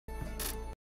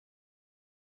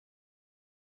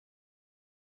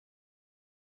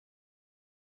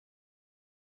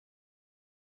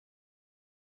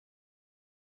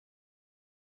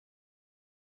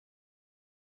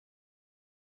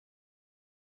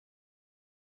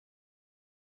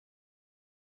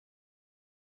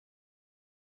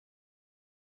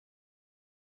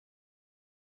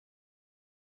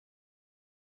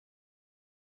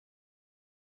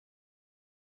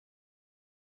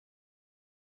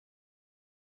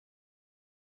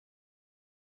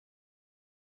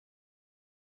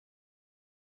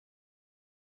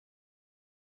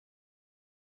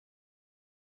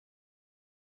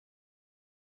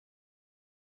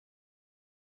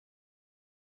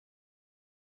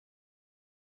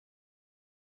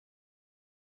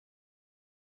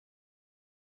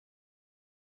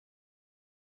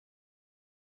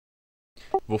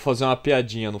Vou fazer uma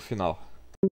piadinha no final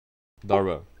da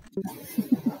run.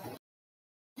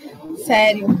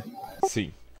 Sério?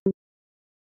 Sim.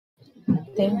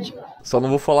 Entendi. Só não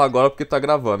vou falar agora porque tá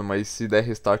gravando, mas se der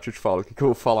restart eu te falo o que eu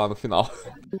vou falar no final.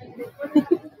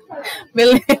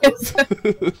 Beleza.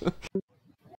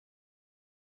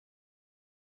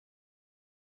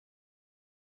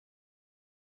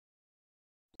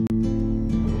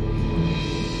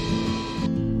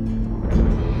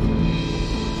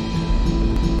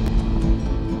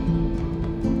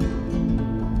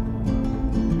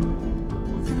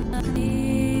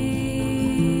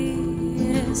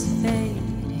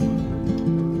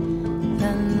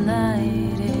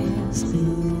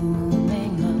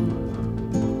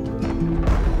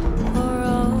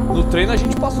 No treino a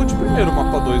gente passou de primeiro o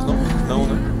mapa 2, não? Não,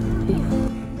 né?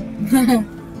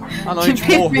 Ah não, a gente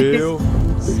morreu.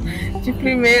 De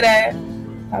primeira é...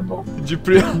 Tá bom.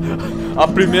 A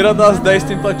primeira das 10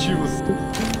 tentativas.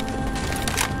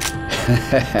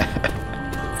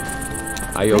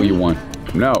 I owe you one.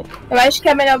 No. Eu acho que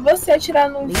é melhor você atirar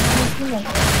no final.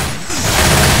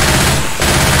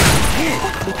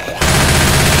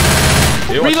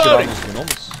 Eu atirar nos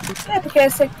gnomos? É, porque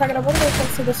você que tá gravando vai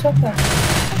ser da sua cara.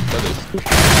 Beleza.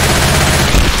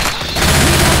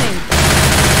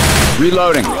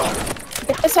 Reloading.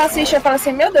 O pessoal assiste e fala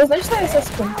assim, meu Deus, onde tá essas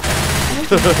coisas?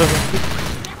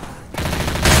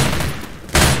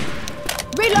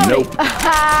 Reloading! Nope. Oh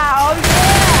yeah! Oh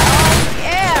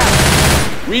yeah!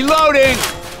 Reloading.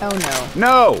 Oh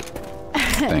no. No.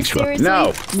 Thanks, Ro. Seriously?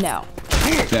 No. No.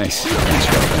 Thanks. Thanks,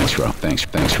 Ro. Thanks, Ro.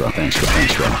 Thanks, Ro. Thanks, Ro.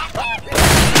 Thanks, Ro.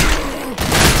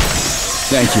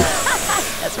 Thank you.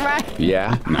 That's right.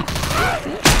 Yeah? No.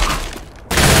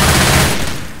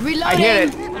 Reloading! I hit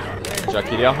it. Já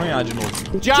queria arranhar de novo.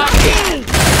 Jockey!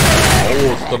 O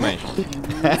outro também.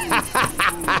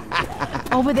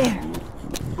 Over there.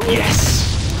 Yes.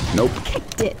 Nope.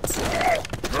 Kicked it.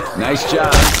 Nice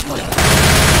job.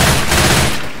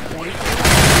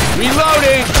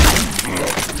 Reloading.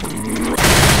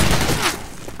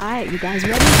 Alright, you guys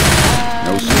ready?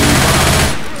 No shooting.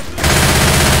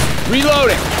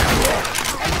 Reloading.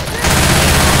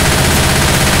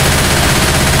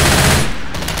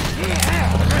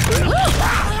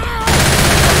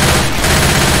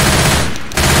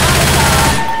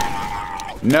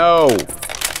 No.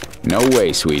 No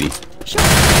way, sweetie. Sure.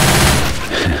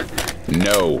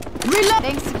 No. Reload.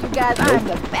 Thanks to you guys, I'm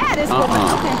the baddest woman.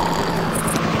 Okay.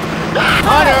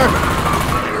 Hunter!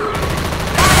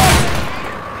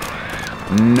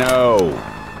 No.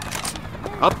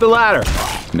 Up the ladder.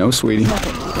 No, sweetie.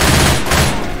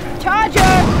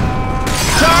 Charger!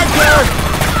 Charger!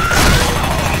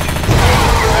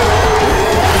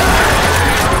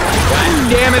 God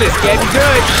damn it, it's getting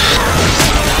good.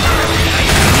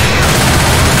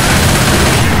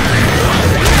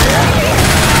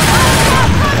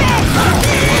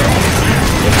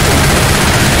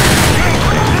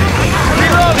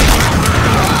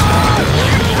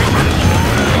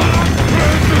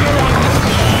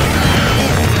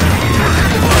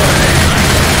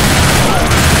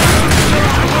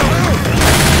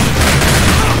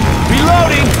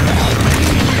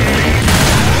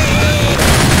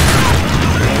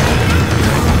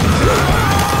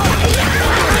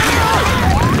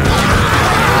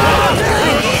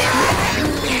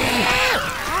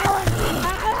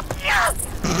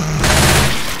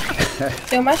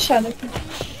 Tem um machado aqui.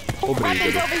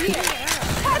 Obrigado.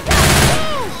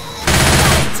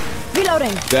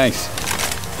 Reloading. Thanks.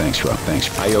 Thanks, Ro. Thanks.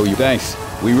 I owe you. Thanks.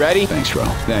 We ready? Thanks, Ro.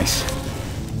 Thanks.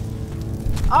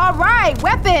 All right,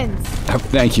 weapons.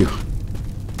 Thank you.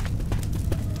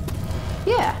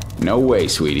 Yeah. No way,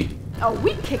 sweetie. Oh,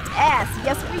 we kicked ass.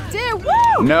 Yes, we did.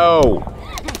 Woo! No.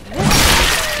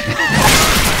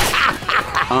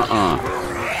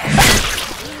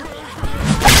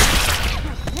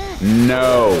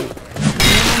 No.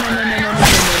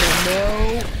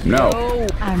 No.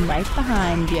 I'm right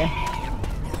behind you.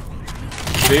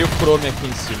 Veio o Chrome aqui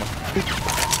em cima.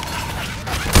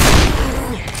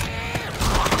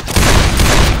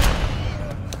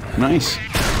 Nice.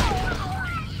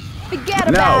 Forget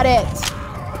No. about it.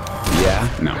 Yeah.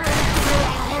 No.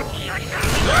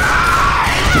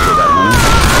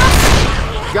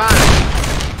 Got it.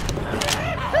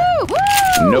 Woo,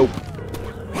 woo. Nope.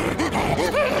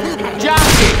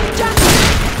 Jockey.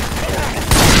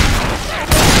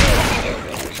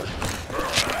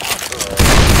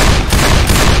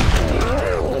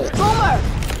 Boomer.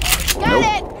 Got Nope.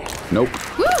 it. Nope.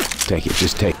 Woo. Take it.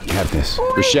 Just take. Have this.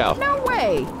 Boy, Rochelle. No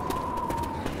way.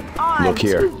 I'm Look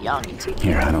here. Too young to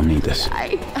Here, I don't need this.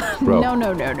 Bro.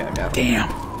 No. Damn.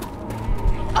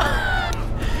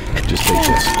 Just take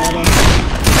this.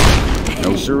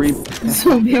 No siree.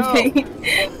 Zumbi vem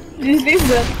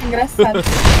deslizando, que engraçado.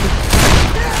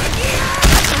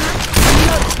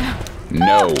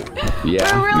 No.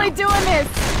 Yeah. We're really No. doing this.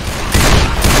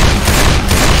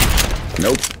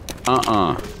 Nope.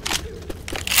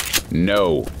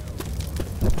 No.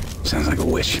 Sounds like a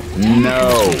witch.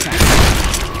 No.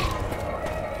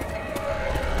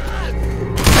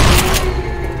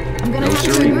 I'm gonna No have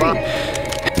to siree. agree.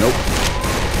 Nope.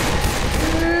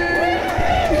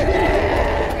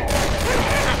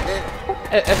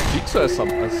 É fixo esse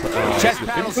Chest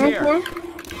filme? here.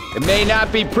 It may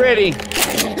not be pretty,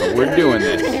 but we're doing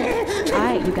this. All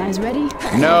right, you guys ready?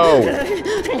 No.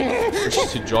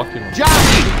 Esse jockey, mano.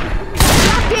 Jockey!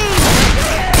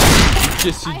 O que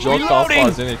esse jockey tava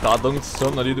fazendo? Ele tava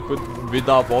dançando ali, depois veio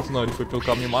dar a volta, não, ele foi pelo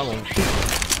caminho mais longo.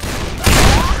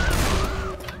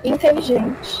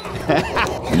 Inteligente.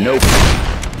 Nope.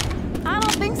 I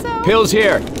don't think so. Pills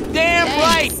here. Damn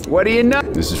Thanks. right. What do you know?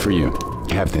 This is for you.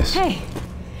 Have this. Hey,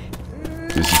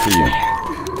 This is for you.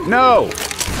 No.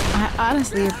 I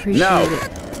honestly appreciate No.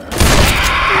 it.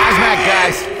 Hazmat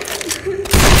guys.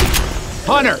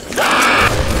 Hunter.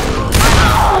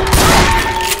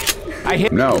 I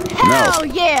hit. No. Hell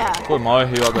yeah! Foi mal,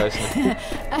 errei o HS, né?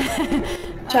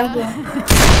 Tchau.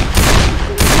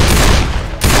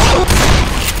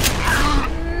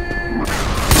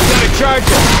 You gotta charge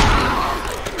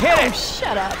it. Hit it.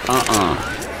 Shut up. Uh-uh.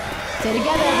 Stay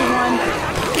together,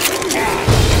 everyone.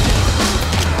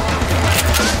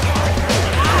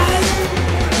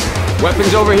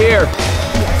 Weapons over here.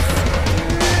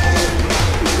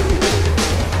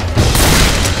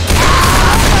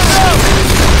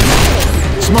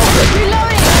 Smoker.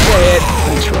 Reloading. Go ahead.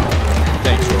 Thanks, Ro.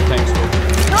 Thanks, bro, thanks, bro.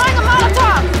 Throwing a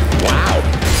Molotov. Wow.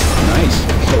 Nice.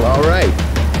 So, all right.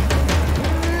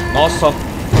 Nossa.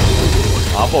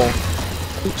 Ah, bom.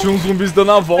 Tinha uns zumbis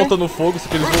dando a volta no fogo, só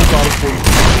que eles voltaram o fogo.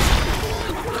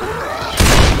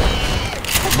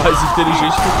 Mais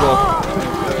inteligente que o próprio.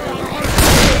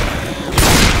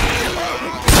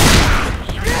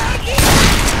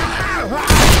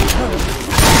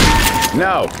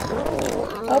 No.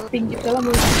 Ó o ping, pelo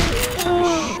amor de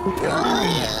Deus.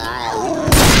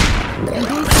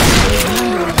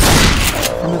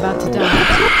 I'm about to die.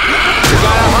 We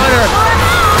got a hunter.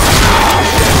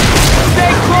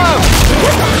 Stay close.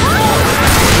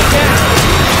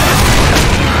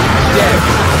 Dead.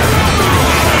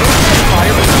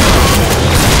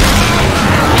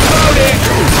 Reloading.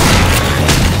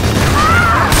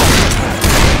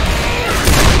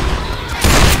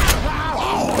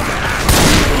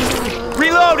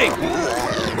 Reloading.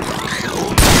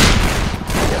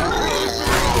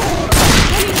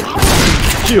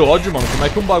 Que ódio, mano. Como é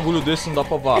que um bagulho desse não dá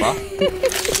pra varar?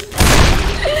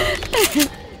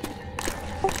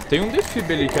 Tem um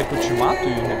defib ali, quer que eu te mato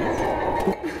e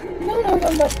revivo? Não.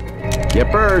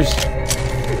 Yippers.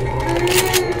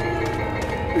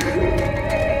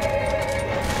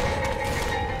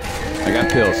 I got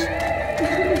pills.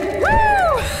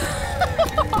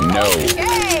 No.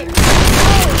 Hey!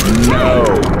 No.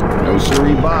 No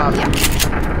siree, Bob.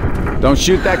 Don't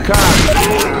shoot that cop.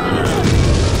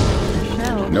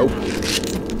 No. Nope.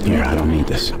 Here, I don't need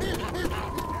this.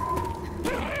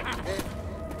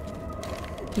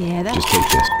 Yeah, that's Just take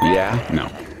this. Yeah? No.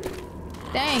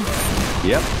 thanks.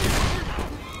 Yep.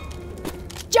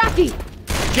 Jockey!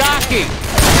 Jockey!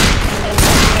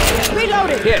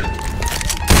 Reloaded! Hit.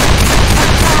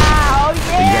 Oh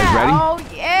yeah! Are you guys ready? Oh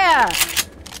yeah!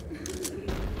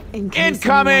 In case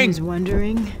Incoming! anyone is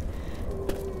wondering,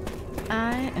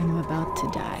 I am about to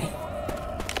die.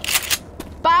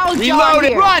 Bile jar Reload it!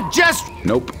 here. Run! Just...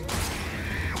 Nope.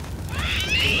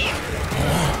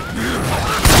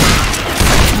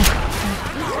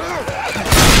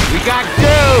 We got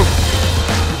goo!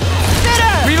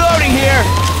 Bitter! Reloading here!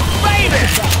 Baby!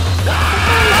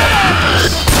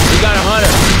 We got a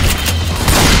hunter.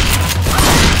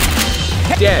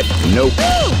 Dead. Nope.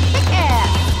 Woo! Yeah!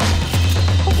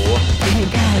 Hey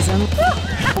guys, I'm.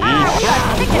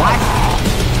 What?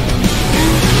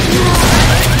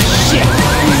 Shit!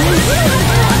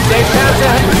 They found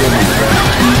the...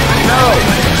 No!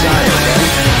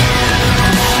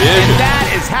 And that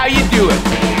is how you do it.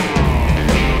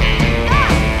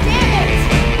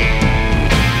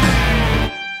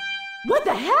 What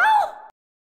the hell?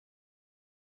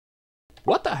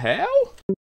 What the hell?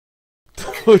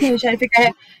 O Jair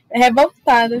fica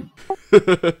revoltado.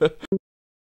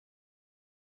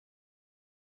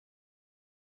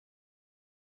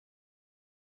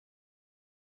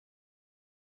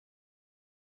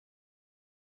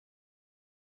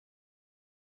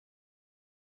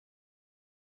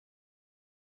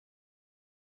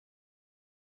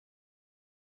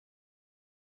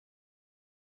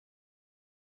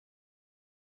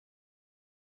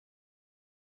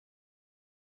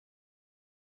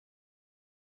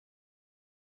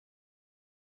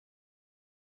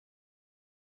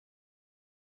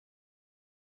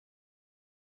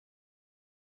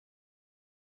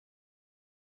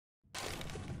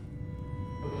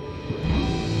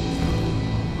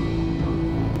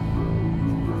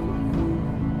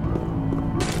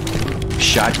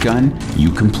 shotgun, you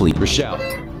complete. Rochelle.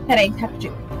 Peraí,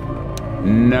 rapidinho.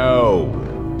 No.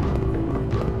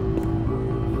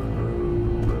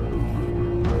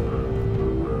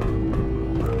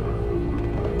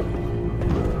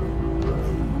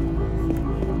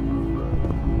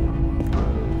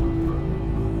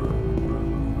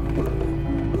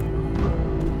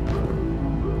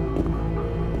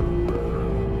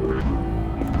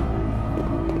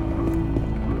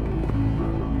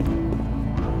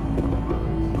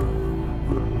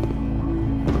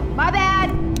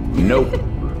 Nope.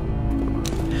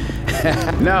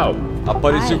 No.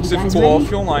 Apareceu que você ficou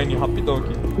off online, rapidão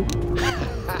aqui.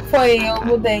 Foi, eu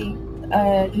mudei.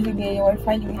 Desliguei o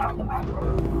Wi-Fi rápido.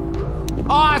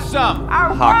 Awesome.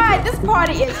 All right, this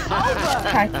party is over.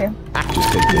 Hacker.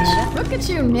 Just take this. Look at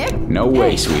you, Nick. No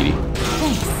way, sweetie.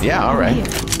 Thanks. Yeah, all right.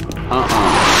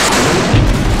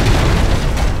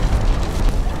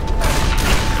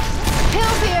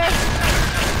 Hill's here.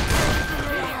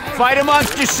 Fight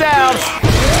amongst yourselves.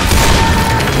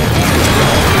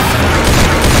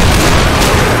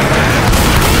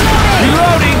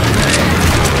 Reloading.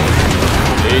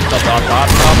 Eita, tá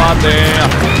travadinha.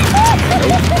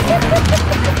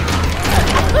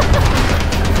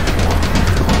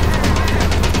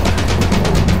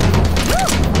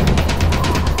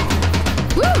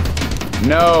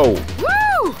 No.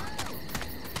 Woo!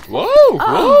 Uou,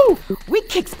 uou. We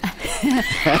kicked. Tá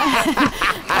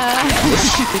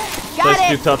Got it.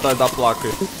 escrito atrás da placa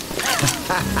aí.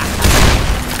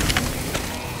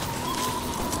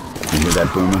 You hear that,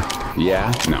 Boomer?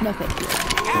 Yeah? No. No, thank you.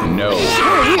 No.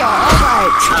 We are all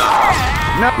right.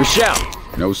 No. Rochelle.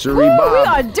 No, sirree, Woo, we Bob.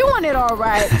 are doing it all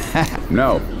right.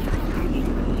 No.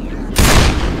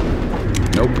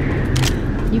 Nope.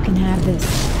 You can have this.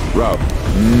 Bro.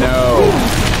 No.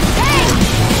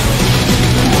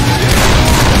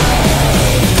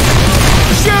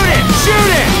 Shoot it!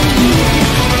 Shoot it!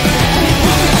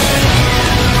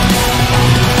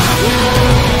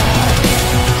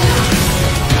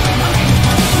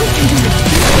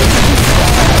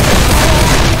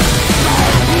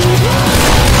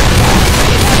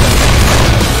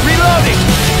 Reloading!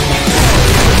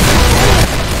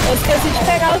 Eu esqueci de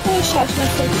pegar o shot na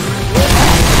frente.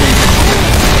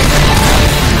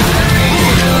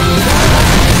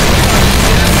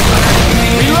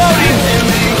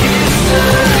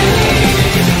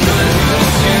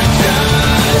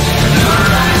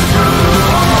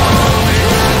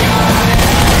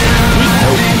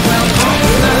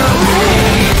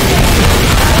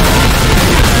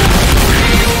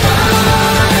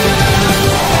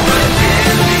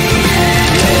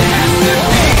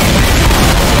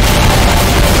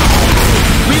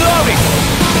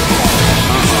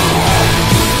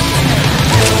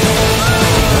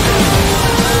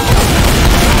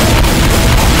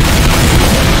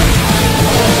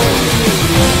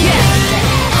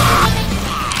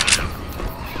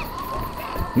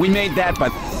 We made that,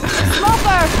 but...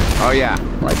 Smoker! Oh, yeah.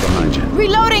 Right behind you.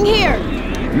 Reloading here!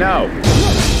 No.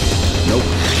 Nope.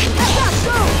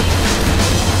 Go!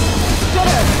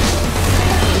 Spitter!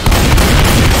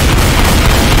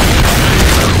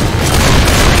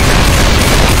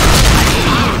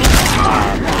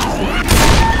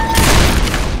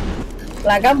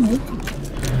 Laga muito.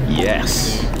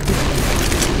 Yes.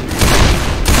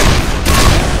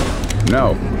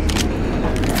 No.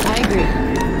 I agree.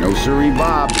 No sirree,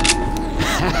 Bob.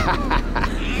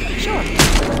 Sure.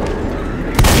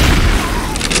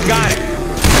 Got it.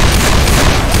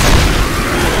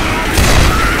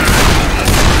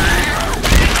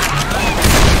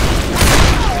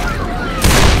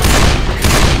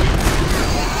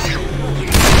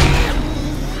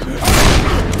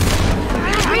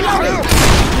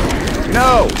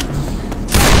 No.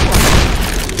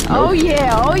 Oh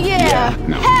yeah, oh yeah. Yeah,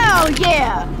 no. Hell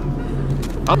yeah!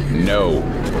 No. No.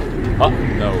 I'm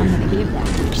gonna give that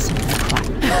to you.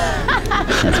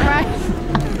 That's right.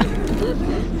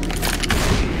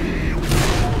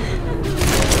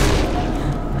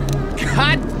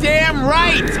 Goddamn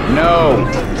right. No.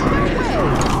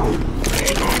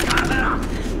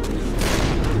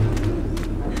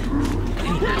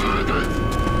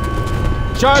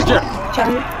 Charger.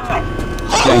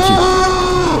 Thank you.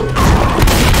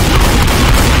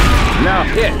 Now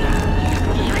hit.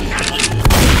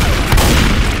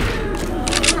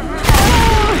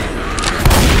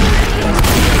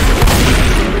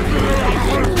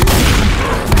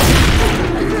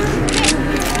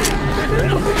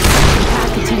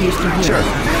 Continues from here. Sure.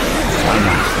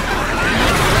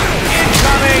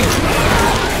 Incoming.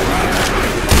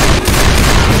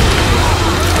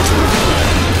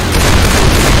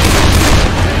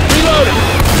 Reloading.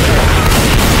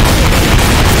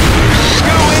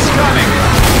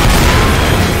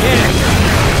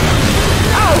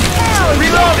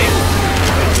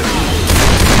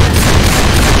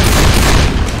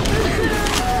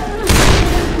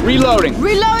 Reloading.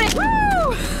 Reloading!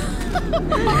 Woo!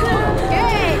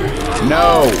 Yay!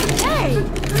 No. Hey!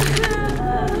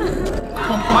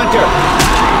 Hunter.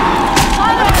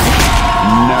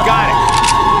 No. Got it.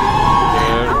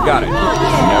 Got it.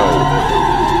 No.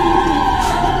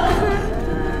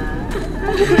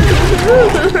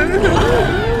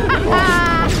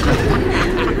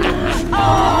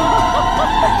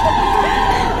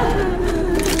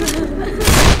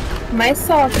 Mais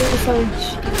sofre essa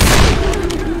ult.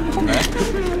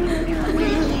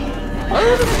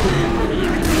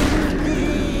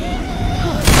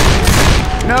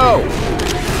 No.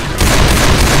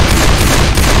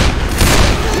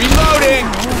 Reloading.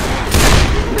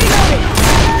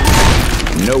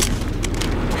 Nope.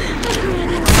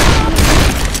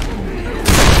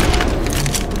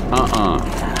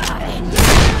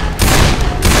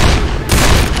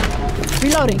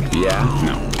 Reloading. Yeah?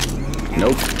 No.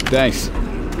 Nope. Thanks.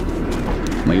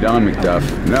 Lead on, McDuff.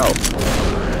 No.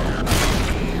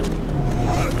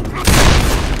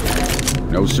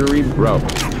 No siree, bro.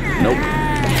 Nope.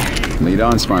 Lead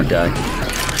on, smart guy.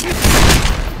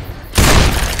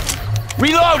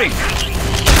 Reloading!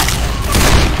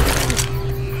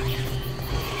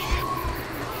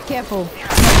 Careful.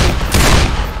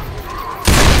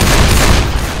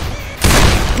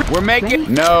 We're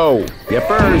making... No.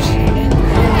 Yippers.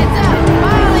 Heads up!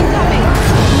 Fire incoming!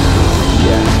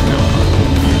 Yeah.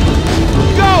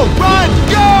 Go! Run!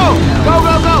 Go! Go,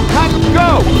 go, go! Go!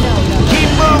 Keep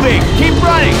moving! Keep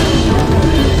running!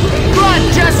 Run!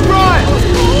 Just run!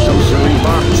 No siree,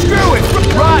 Bob. Screw it!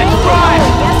 Run! Run!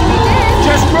 Yes, we did!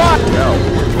 Just run! No.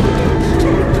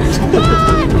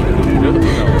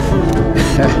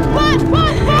 Run!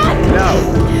 Run! Run! No.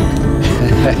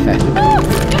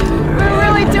 We're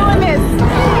really doing this!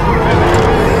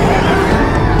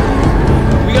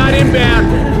 We got inbound.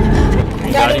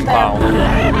 Got inbound.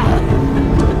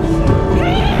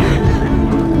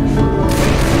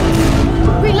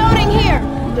 Reloading here!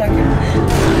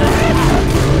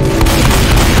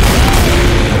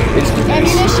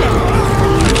 Ammunition!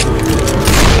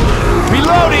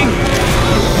 Reloading.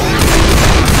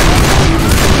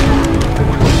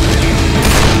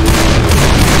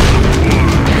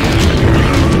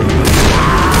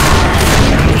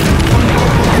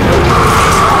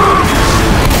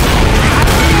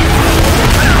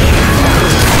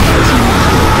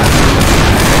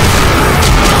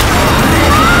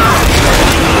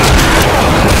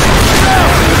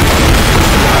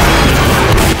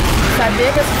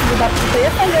 Sabia que esse filho da puta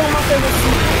ia fazer uma coisa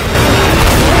assim.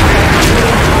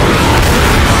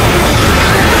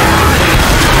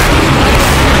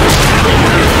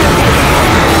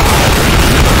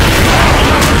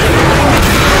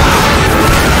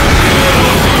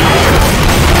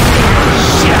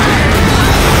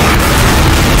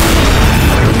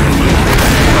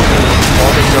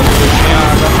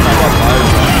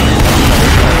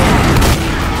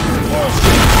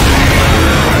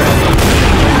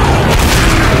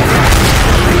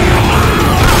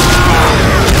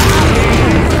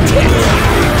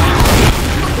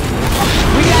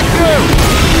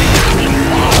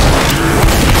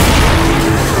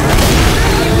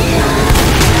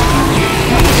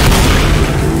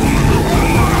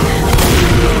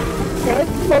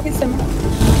 Fogo em cima.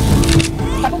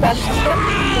 Tá bugado.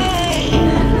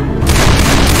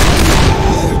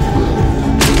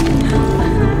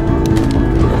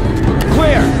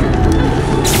 Clear.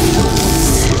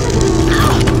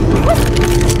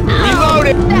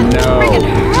 Reloading. No.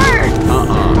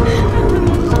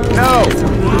 No.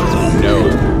 No.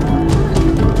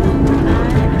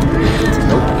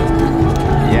 Nope.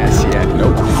 Yes, yeah.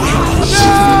 Nope. No!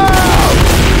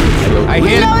 I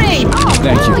hit it.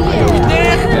 Thank you.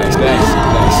 Thanks, thanks,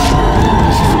 thanks.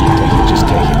 This is for you. Take it. Just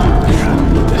take it. Here, I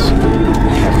don't need this.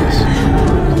 Have this.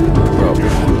 Bro.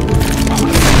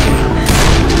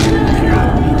 Here, I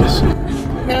don't need this.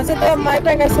 Melhor você tomar e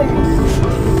pegar essa aqui.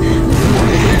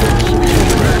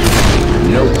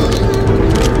 Nope.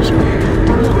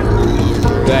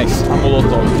 Thanks. A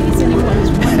molotov.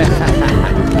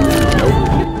 Nope.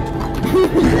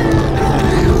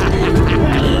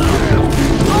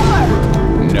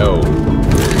 No.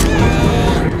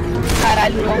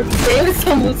 Caralho, eu odeio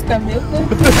essa música, meu Deus.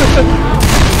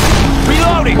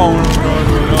 Reloading.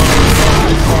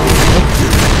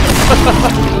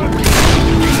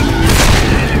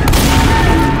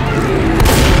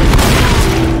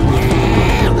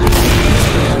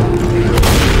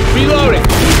 Reloading.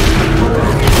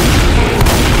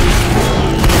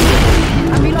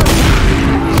 I'm reloading.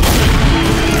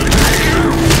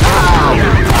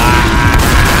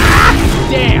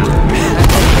 Damn.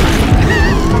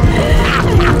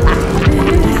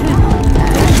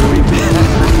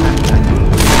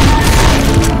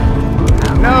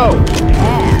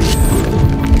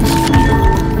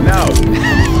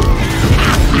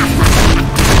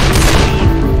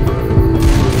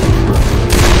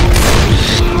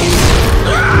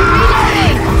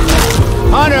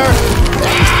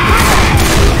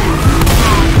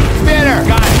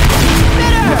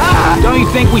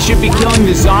 we should be killing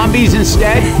the zombies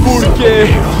instead? Por quê?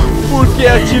 Por que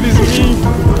atires em mim?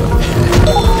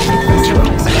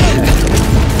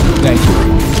 Thank you.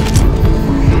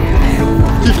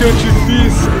 O que eu te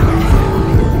fiz?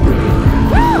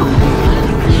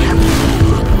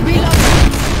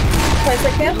 Esse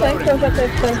aqui é tanque, eu já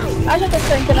teve tanque. Ah, já teve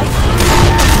tanque, né?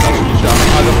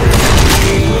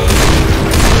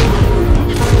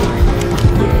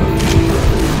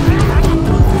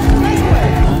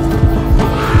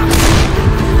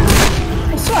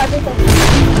 É suave, então.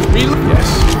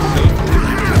 Yes.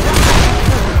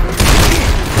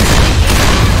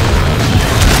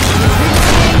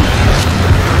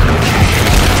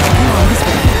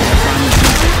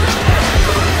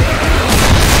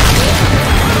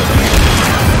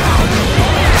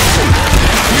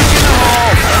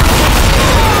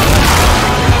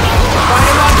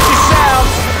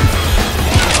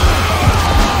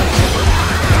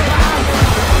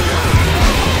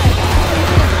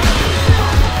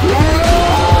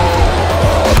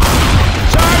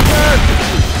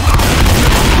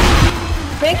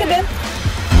 Vem aqui dentro.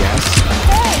 Yes.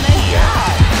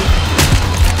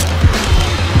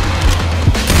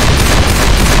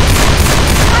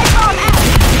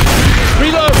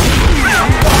 Reload!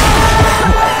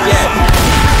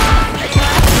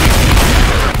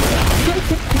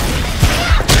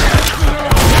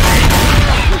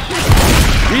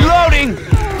 Reloading!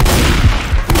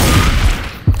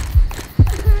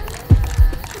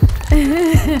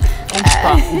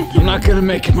 I'm not gonna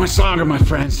make it much longer, my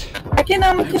friends. Aqui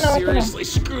não, aqui não, aqui Seriously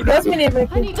não. screwed Deus up. me livre I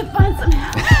aqui. need to find some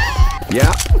help.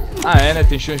 Yeah. Ah, é, né?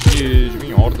 Tem chance de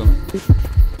vir horda, né?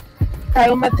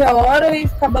 Caiu um meteoro e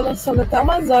ficar balançando até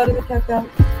umas horas aqui até.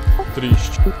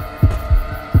 Triste.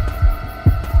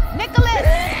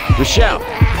 Nicholas! Rochelle.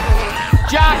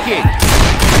 Jockey!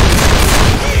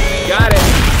 Got it.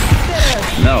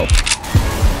 No.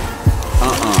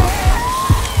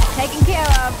 Taken care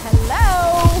of.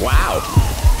 Hello! Wow.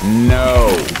 No.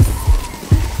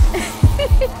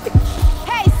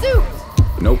 Hey, suit!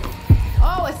 Nope.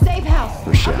 Oh, a safe house.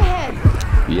 Rochelle. Up ahead.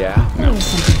 Yeah. No.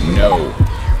 No.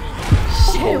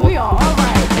 Shit, we are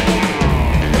alright.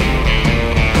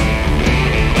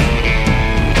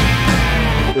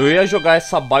 Eu ia jogar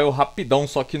essa bio rapidão,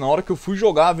 só que na hora que eu fui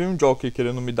jogar, veio um jockey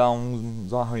querendo me dar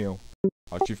uns arranhão.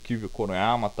 Eu tive que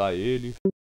coroar, matar ele.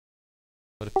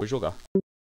 Pra depois jogar.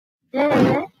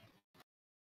 Uhum.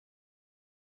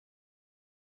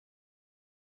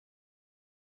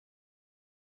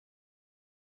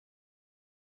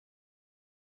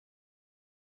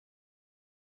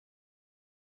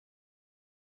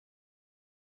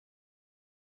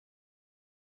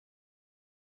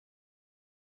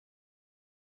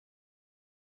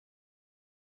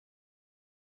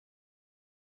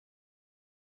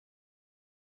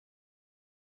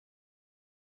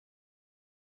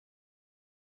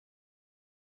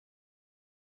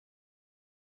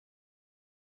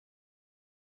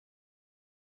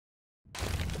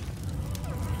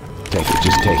 Take it.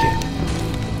 Just take it.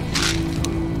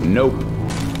 Nope.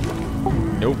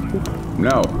 Nope.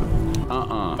 No.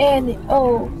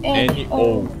 N-O,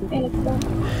 N-O. N-O.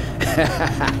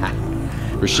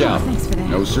 Rochelle. Thanks for that.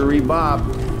 No siree, Bob.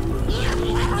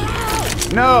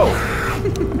 No.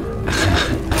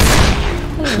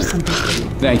 There's something.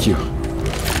 Thank you.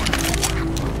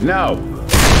 No.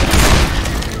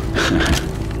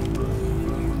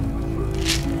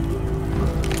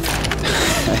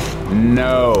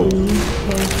 No.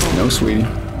 No, sweetie.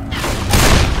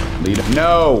 Lead up.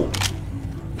 No.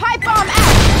 Pipe bomb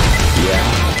out! Yeah.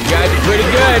 You guys are pretty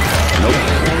good. Nope.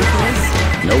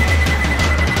 Nope.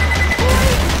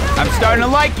 I'm starting to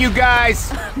like you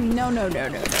guys. No. No.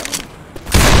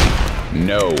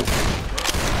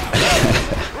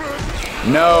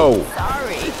 No.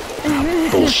 Sorry.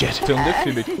 Bullshit. Tem um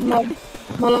defib aqui.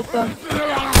 Molotov.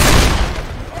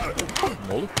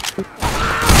 Molo?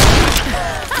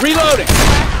 Reloading.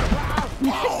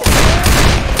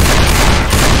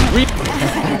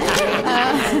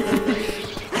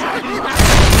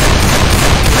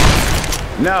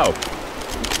 No.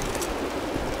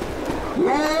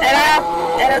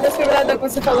 Era do desfibrilador que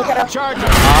você falou que era. Charger.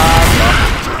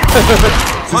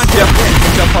 Você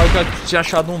tinha falado que eu tinha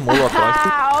achado um molo atrás.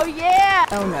 Oh, yeah!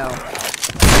 Oh, no.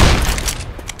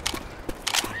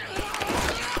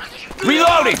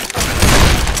 Reloading.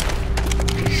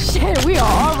 Shit, we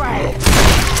are alright.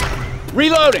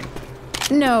 Reloading.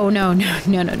 No.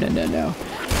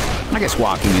 I guess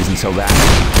walking isn't so bad.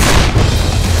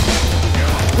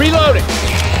 Reloading.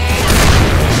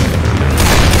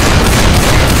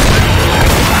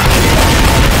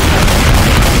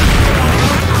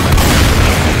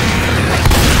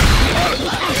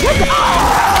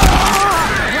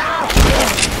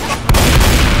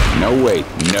 No way.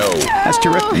 No. That's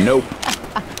terrific. Nope.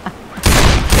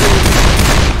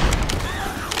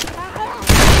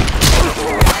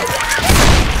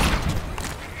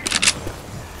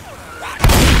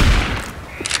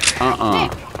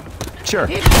 Sure.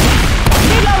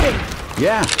 Reloading.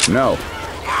 Yeah. No.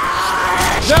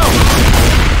 No.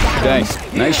 Thanks.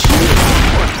 Nice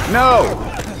shooting. No.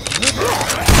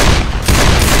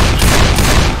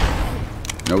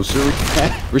 No, sir.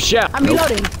 Rochelle. I'm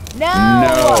reloading. No.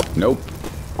 No. Nope.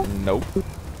 Nope.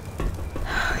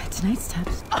 Tonight's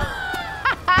tops.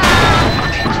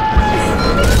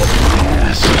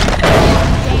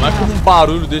 Como é que um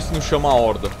barulho desse não chama a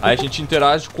horda? Aí a gente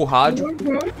interage com o rádio. 1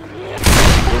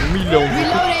 milhão.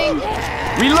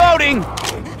 Reloading. Reloading.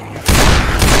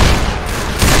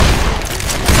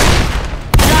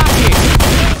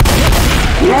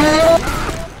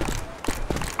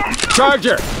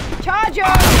 Charger. Charger.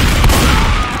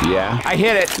 Yeah, I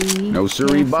hit it. No,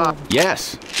 sirree, Bob.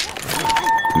 Yes.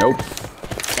 Nope.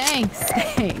 Thanks.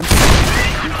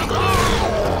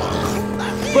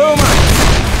 Boomer.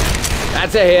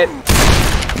 That's a hit.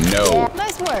 No.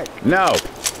 Nice work. No.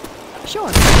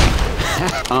 Sure.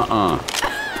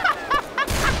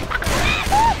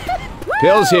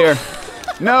 Pills here.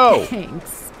 No.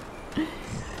 Thanks.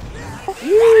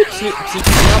 Precisa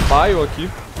ter a bio aqui.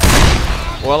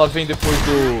 Ou ela vem depois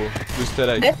do easter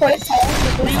egg? Depois só.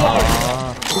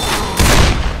 Ah,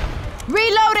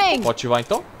 Reloading. pode ativar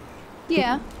então?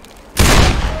 Yeah.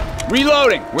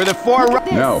 Reloading. We're the four. Look at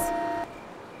this. No.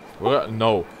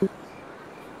 No.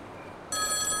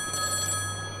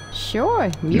 Sure.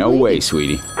 No way,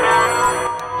 sweetie.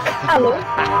 Alô?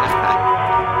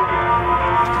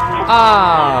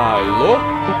 Alô?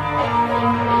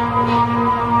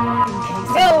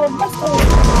 Eu bastou.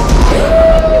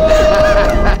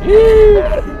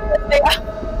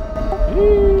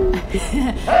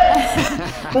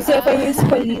 Você foi o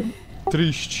escolhido.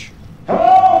 Triste.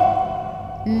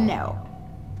 No.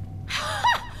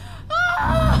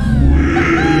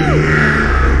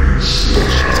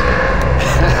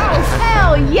 Oh,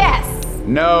 hell yes!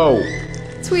 No.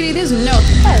 Sweetie, there's no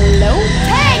hello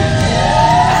tank!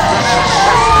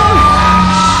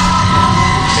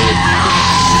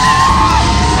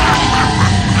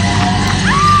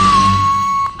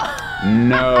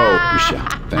 No. Michelle.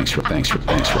 Thanks, Nick.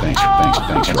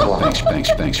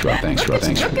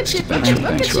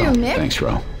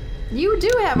 You do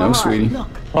have No, a heart. sweetie. Look.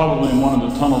 Probably in one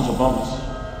of the tunnels above us.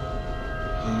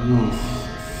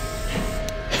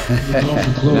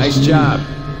 Nice job.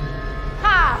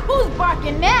 Ha! Who's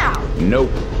barking now? Nope.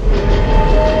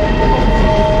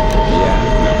 Yeah.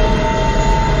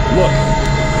 Look.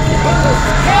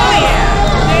 Hell yeah!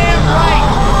 Damn right!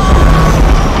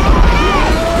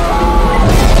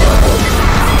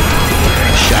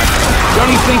 Shut.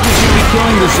 Don't you think we should be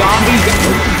killing the zombies?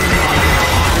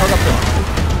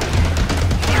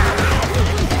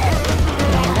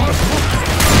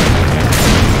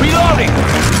 Reloading!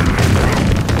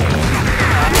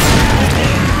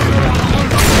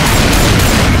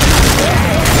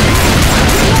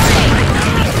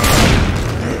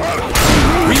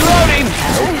 Reloading!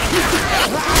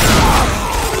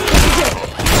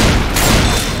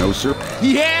 No, sir.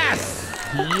 Yes!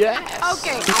 Yes!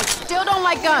 Okay, I still don't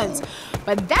like guns,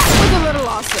 but that was a little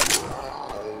awesome.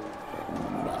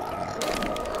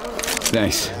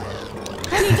 Nice.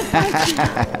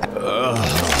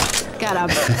 Got a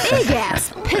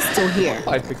big-ass pistol here.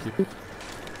 Ai, tá aqui.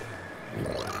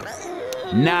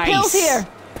 Nice. Pills here.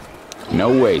 No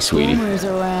way, sweetie. Boomers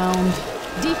around.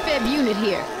 Defib unit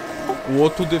here. O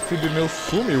outro defib meu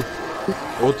sumiu.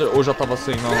 Ou já tava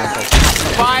sem? Não, não tava.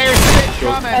 Fire stick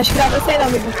coming. Acho que dá pra você não,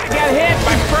 amigo. I got hit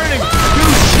by burning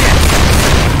goo shit.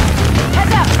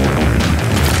 Heads up.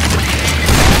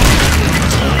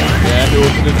 É, meu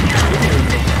outro defib sumiu.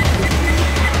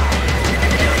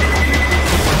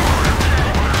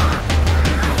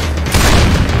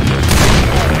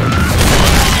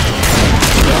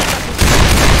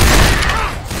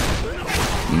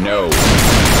 No.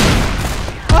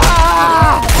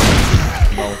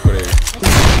 Não creio.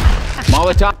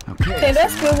 Molotov. Tem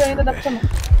 2 kills ainda, dá pra tomar.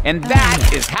 And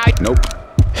that is how. Nope.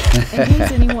 In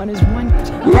case anyone is wondering.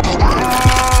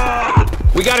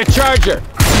 We got a charger.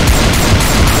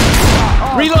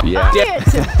 Reload. Yeah. Here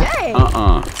today.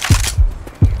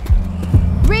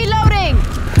 Reloading.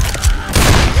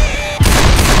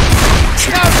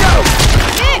 Go.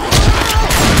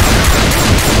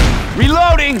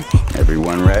 Reloading.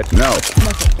 Everyone ready? No.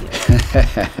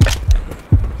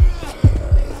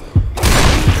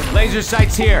 Laser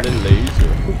sights here. Laser.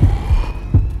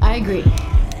 I agree.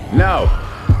 No.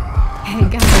 Hey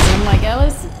guys, unlike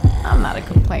Ellis, I'm not a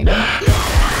complainer.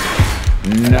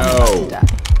 No.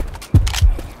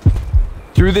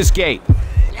 Through this gate.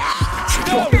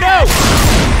 No!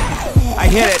 I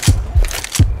hit it.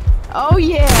 Oh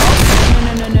yeah.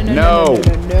 No.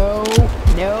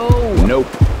 Nope.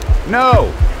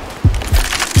 No.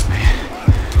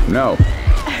 No.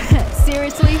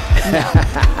 Seriously? No.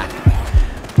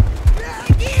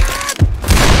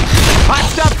 Hot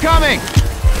stuff coming.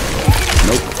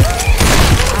 Nope.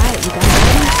 Alright, you guys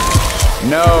ready?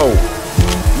 No.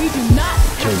 We do not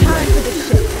have time for this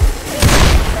shit.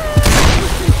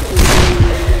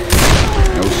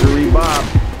 No siree, Bob.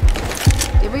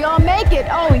 Did we all make it?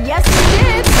 Oh, yes we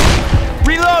did.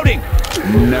 Reloading.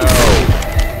 No.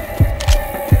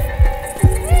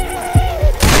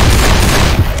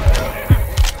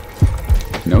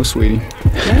 No, sweetie.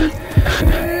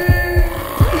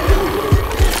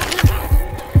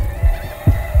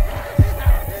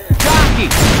 Jockey.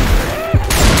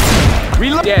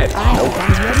 Reload. Dead. Alright,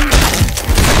 guys ready?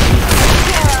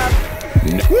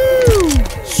 No. Woo!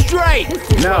 Straight. This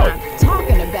is No. what I'm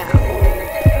talking about.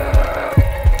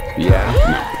 Yeah.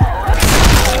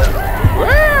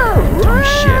 Oh,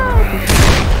 shit.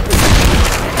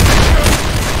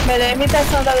 Melhor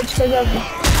imitação da ult que eu já vi.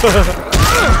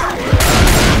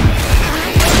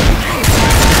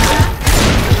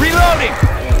 Reloading.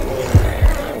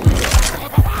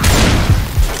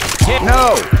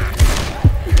 No.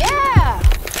 Yeah.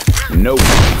 Nope.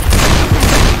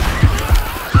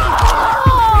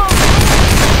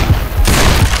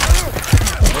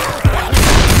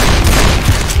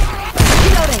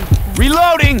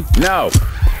 Reloading. No.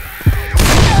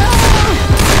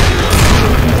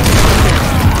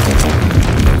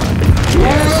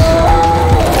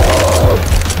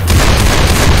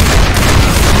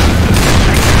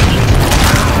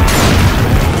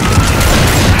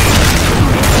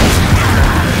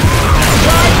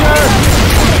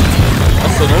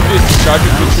 Nossa, eu não vi esse charge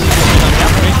que eu tive na minha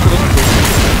frente pelo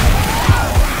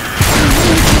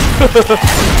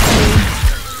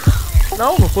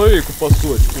Não, não foi culpa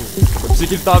sua, tipo, eu pensei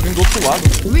que ele tava vindo do outro lado.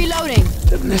 Reloading.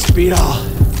 This beat all.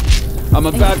 I'm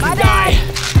about to die.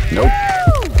 Nope.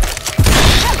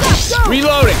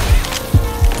 Reloading.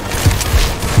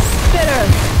 Spitter.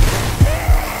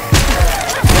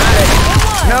 Got it.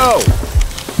 No.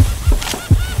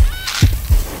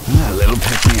 A little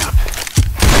pick me up.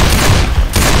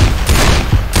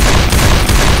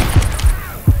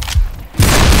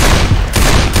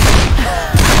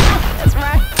 That's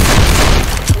right.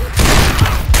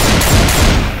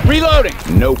 Reloading.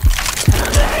 Nope.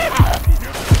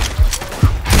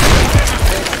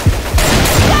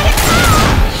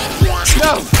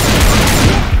 No.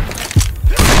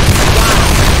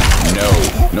 No.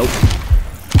 Nope.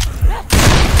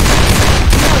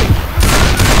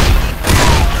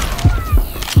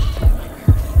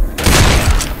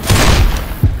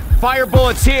 Fire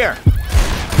bullets here.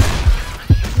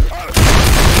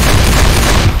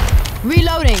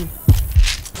 Reloading.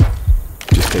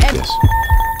 Just take this.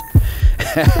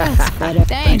 That's better.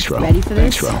 Thanks. Ro. Ready for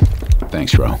Thanks, this? Ro.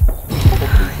 Thanks, Ro.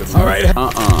 All right.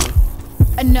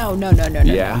 No.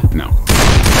 Yeah. No.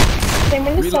 Tem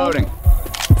munição. Reloading.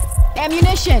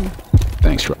 Ammunition.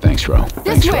 Thanks, Ro. Thanks, Ro.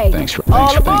 Thanks, Ro. way. Thanks, Ro. All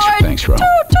Thanks, Ro. aboard. Thanks, Ro.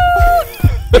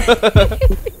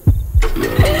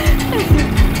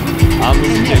 A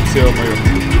musiquinha que você ama, eu.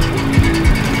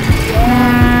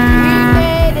 We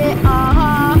made it.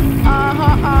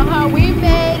 We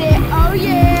made it. Oh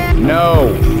yeah. No.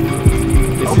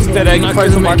 Esse easter egg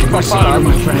faz o Marco ficar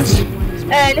parado.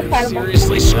 É, ele fala.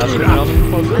 Seriously Acho que screwed não, up. não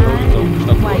fazer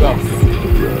não, tá Why, legal. yes.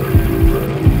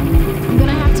 I'm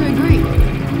gonna have to agree.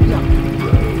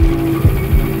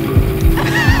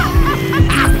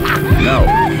 No.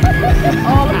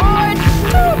 All aboard.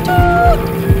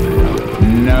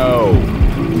 No.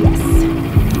 Yes.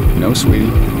 No,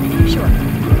 sweetie. Sure.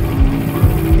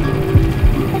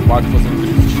 O Marco fazendo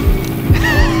drift.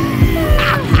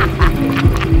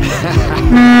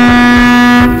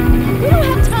 We don't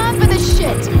have time for this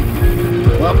shit.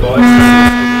 Well, boys.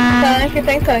 Tanque,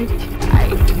 tem tanque.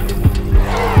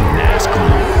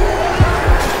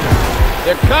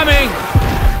 They're coming.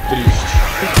 Triste.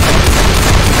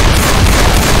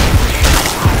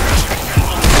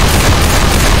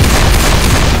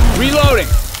 Reloading.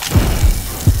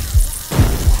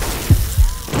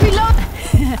 Reload.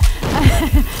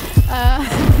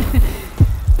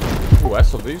 Ué,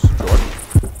 só veio isso, George?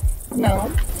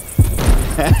 Não.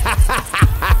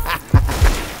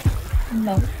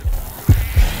 Não.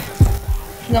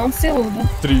 Não se iluda.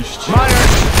 Triste.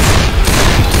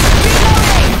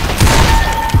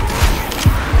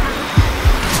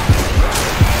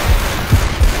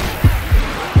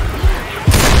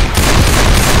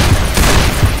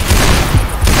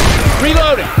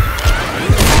 Reloading!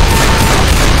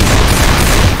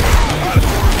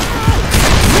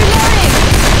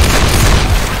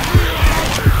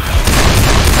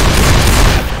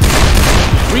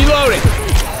 Reloading!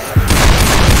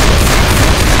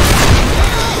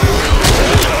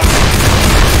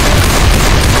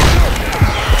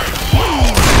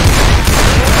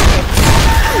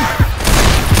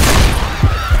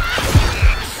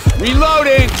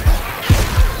 Reloading!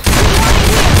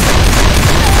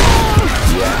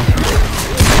 Yeah.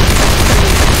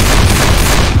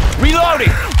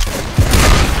 Reloading!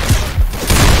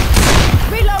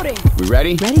 Reloading! We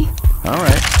ready? Ready? All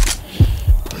right.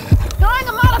 Throwing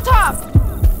a Molotov!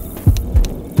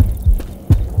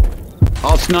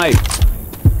 I'll snipe.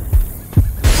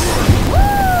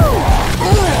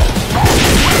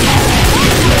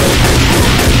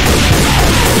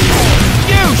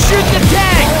 You shoot the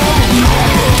tank!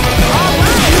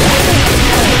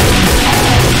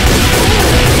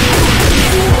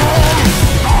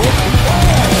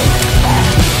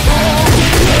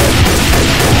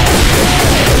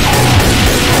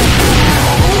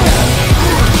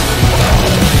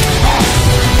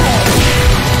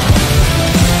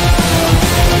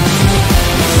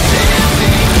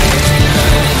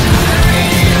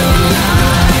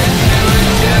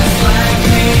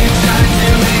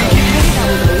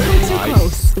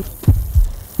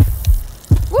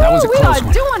 That was a close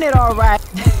one. Doing it all right.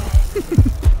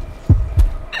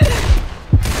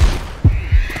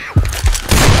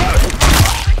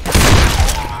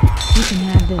 You can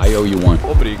have this. I owe you one.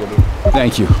 Obrigado.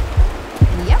 Thank you.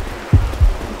 Yep.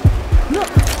 Look.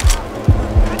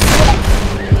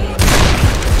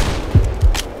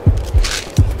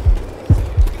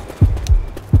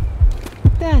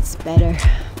 That's better.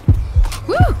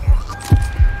 Woo!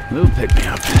 Little pick me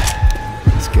up.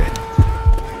 That's good.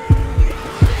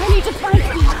 I need to find you.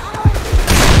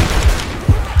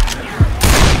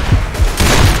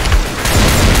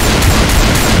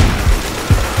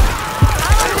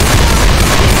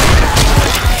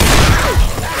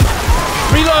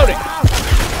 Reloading!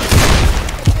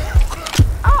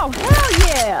 Oh, hell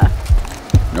yeah!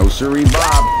 No siree,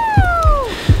 Bob.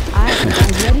 I'm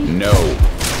ready. No.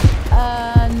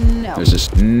 No. There's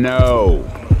just no.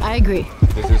 I agree.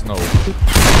 This is no.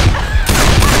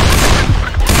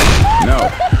 No.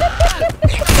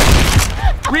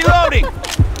 Reloading!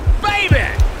 Baby!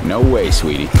 No way,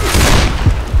 sweetie.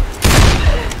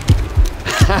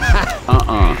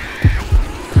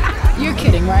 You're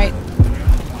kidding, right?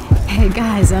 Hey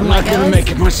guys, I'm not gonna make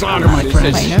it much longer, my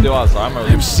friends. Deu Alzheimer.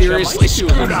 I'm seriously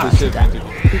screwed up.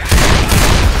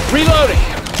 Reloading!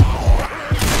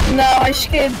 Não, acho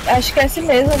que é esse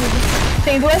mesmo, amigo.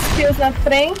 Tem duas pills na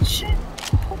frente.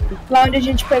 Lá onde a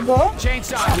gente pegou.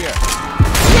 Chainsaw here.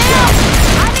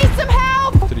 I need some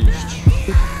help! Triste.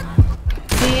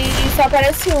 E só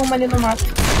aparece uma ali no mato.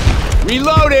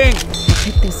 Reloading!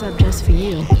 Pick this up just for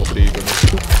you. Obrigado.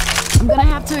 I'm gonna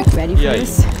have to ready for E aí?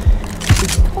 this.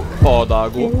 Pó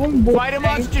d'água. Fight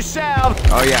amongst yourselves!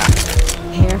 Oh, yeah.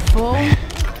 Careful.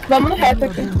 Vamos no reto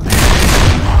aqui.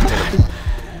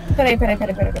 Peraí.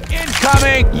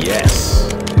 Incoming! Yes.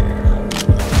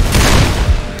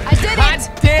 I did it! Hot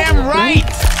damn right!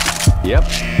 Yep.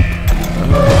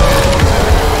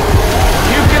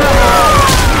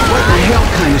 What The hell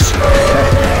kind of...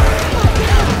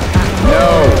 No.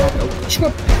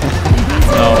 Desculpa.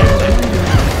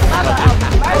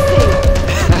 Mercy!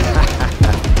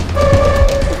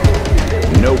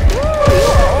 Nope.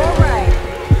 Alright.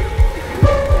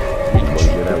 You want to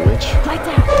hear that witch? Like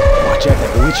that. Watch out,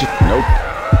 that witch. Nope.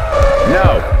 No.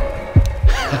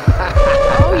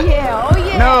 Oh yeah, oh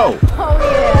yeah. No. Oh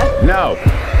yeah. No.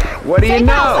 What do you Safe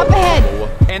house, know? up ahead.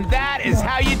 And that is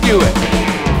how you do it.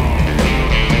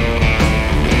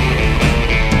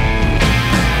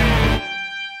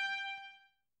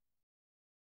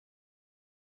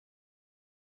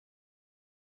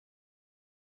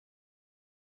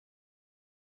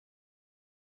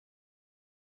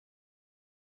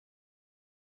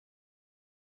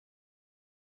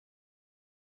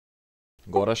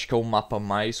 Agora acho que é o mapa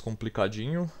mais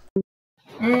complicadinho.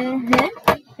 Uhum.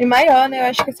 E maior, né? Eu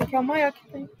acho que esse aqui é o maior que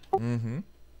tem. Uhum.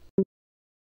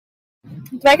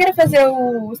 Tu vai querer fazer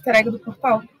o easter egg do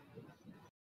portal?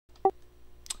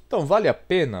 Então, vale a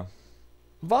pena?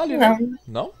 Vale, Não. né?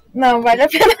 Não? Não, vale a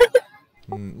pena.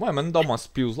 Ué, mas não dá umas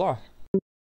pills lá?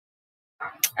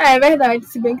 É verdade,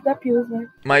 se bem que dá pills, né?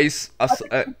 Mas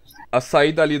a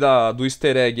saída ali do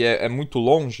easter egg é muito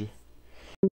longe?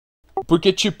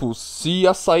 Porque, tipo, se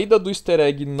a saída do easter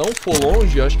egg não for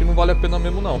longe, acho que não vale a pena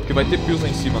mesmo não. Porque vai ter pills lá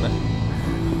em cima, né?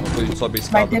 Quando a gente sobe a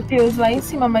Vai escada. ter pills lá em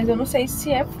cima, mas eu não sei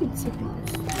se é fixa.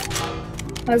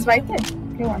 Mas vai ter,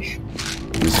 eu acho.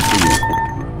 This is for you.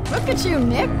 Look at you,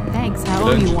 Nick. Thanks, I owe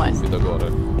Grande you one. dúvida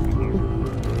agora.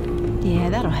 Yeah,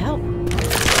 that'll help.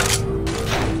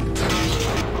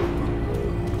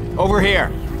 Over here.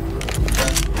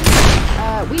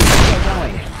 We need to get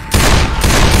going.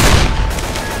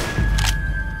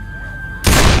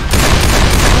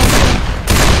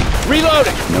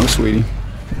 Reloading. No, sweetie.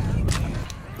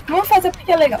 Vamos fazer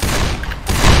porque é legal.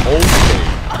 Ok.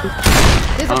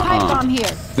 There's a pipe bomb here.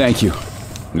 Thank you.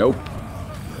 Nope.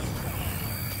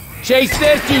 Chase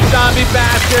this, you zombie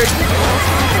bastard.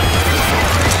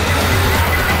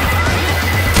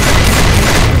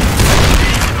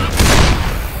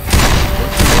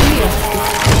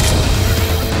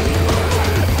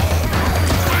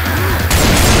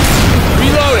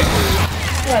 Reloading.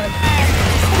 Olha,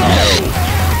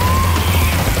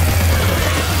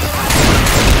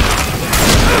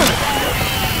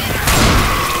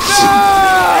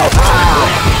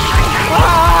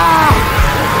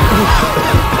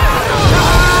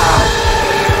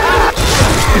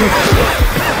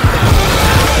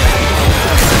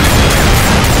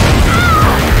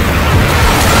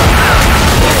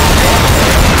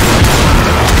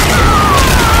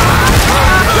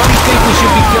 Don't you think we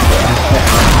should be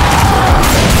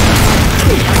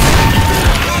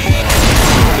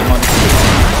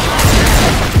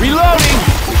reloading?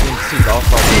 Tem que se dar o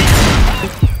favor.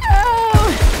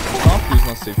 Não fiz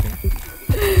na safe.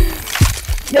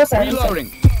 deu certo.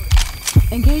 Reloading.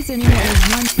 In case anyone is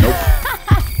wondering.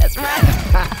 That's right.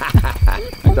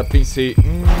 Ainda pensei,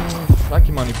 será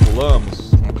que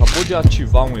manipulamos? Acabou de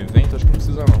ativar um evento, acho que não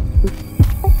precisa não.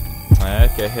 É,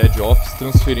 que é Head Office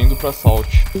transferindo pra Salt.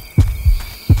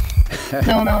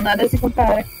 Não, nada se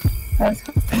compara. Nada se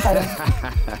compara.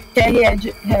 Que é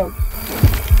Red Hell.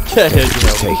 Que é Head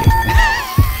Hell. Take it.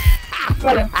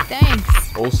 Olha,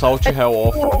 Thanks. Ou Salt Hell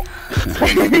Off.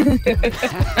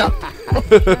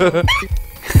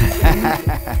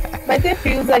 vai ter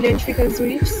fios ali onde fica os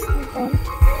switches. Então,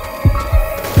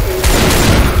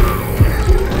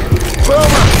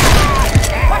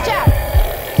 Watch out.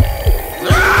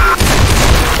 Nossa!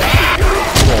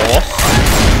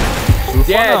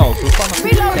 Surfa não, surfa não.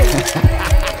 Reloading.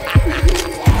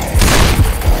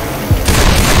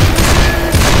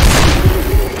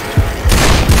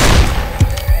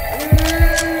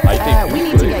 Aí tem We fio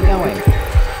need por to aí. get going.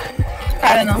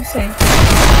 cara, não sei.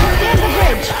 There's the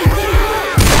bridge.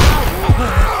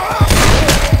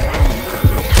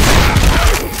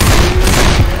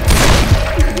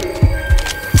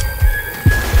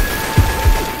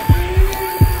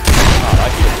 Caraca,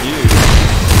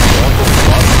 aqui.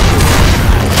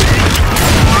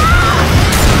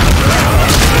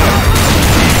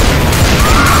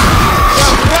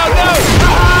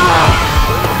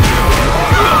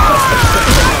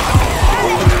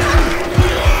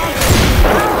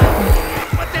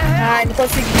 Ai, não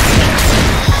consegui.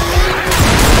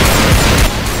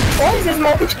 Pô, esses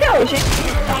moped que é hoje, hein?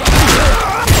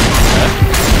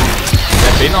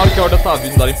 É bem na hora que a horda tá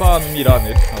vindo, não dá nem pra mirar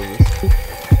nele, às vezes.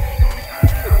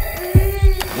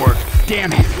 Work.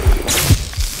 Damn it.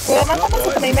 Vou matar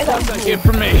você também, melhor. That's it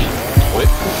for me. Oi?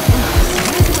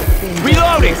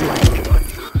 Reloading.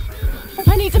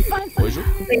 I need to find some. Oi, Ju?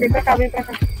 Vem pra cá, vem pra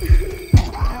cá.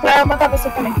 Pra matar você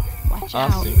também. Watch Ah,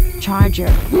 out. sim. Charger.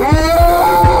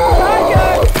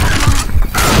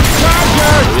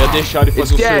 Eu ia deixar ele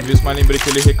fazer o It's dead. serviço, mas lembrei que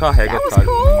ele recarrega, That was cara.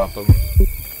 cool. Não mata alguém.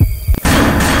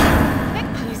 Nick,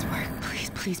 please work.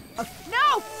 Please.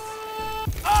 No!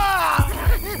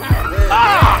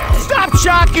 Stop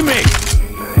shocking me.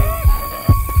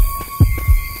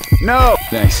 No.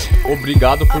 Thanks.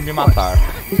 Obrigado por me matar.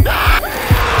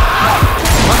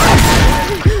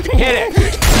 Hit it.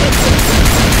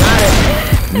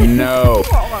 No.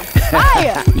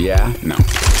 Fire! Yeah? No.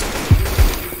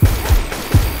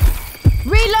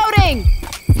 Reloading!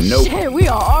 Nope. Shit, we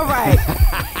are all right.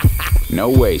 No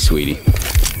way, sweetie.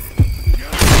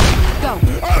 Go.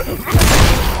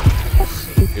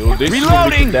 Eu desci o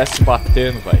Reloading! que desce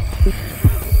batendo, velho.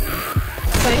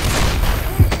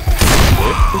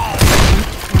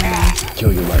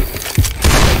 Kill your light.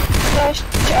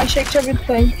 Achei que tinha ouvido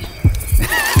tanque.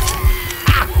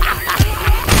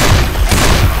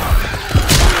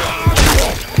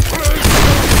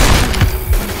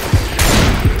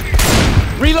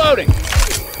 Reloading.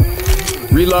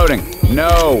 Reloading.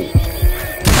 No.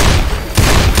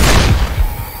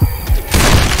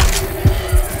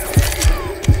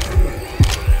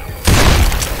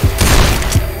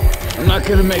 I'm not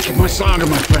gonna make it much longer,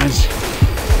 my friends.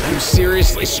 I'm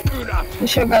seriously screwed up.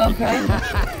 Deixa eu galocar.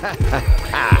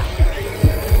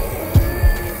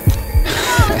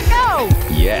 No!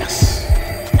 Yes.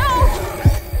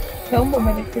 No! Tem um bomba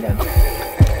ali, cuidado.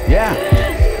 Yeah.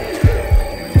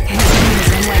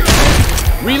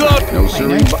 Reload. No, sir.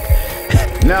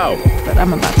 No. But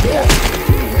I'm about to die.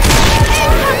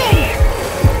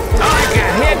 I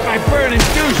got hit by burning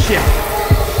douche shit.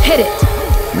 Hit it.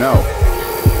 No.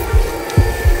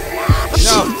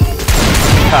 No.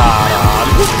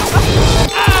 Caralho.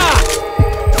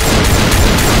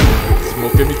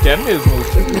 Smoker me quer mesmo.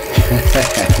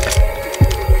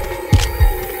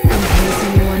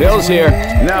 Bill's here.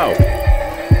 No.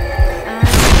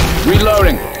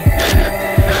 Reloading.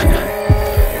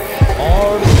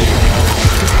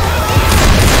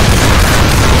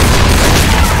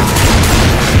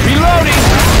 Reloading.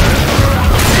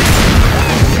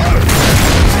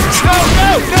 No, no,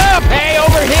 no! Hey,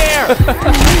 over here!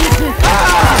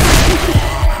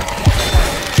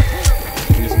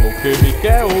 Smoker me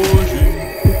quer hoje.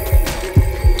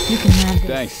 You can have it.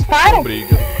 Thanks. Para!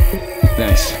 Obrigado.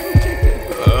 Thanks.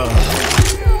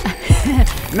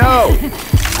 No!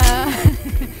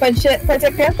 Pode ser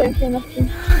criatura aqui na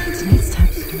frente. Tonight's top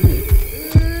story.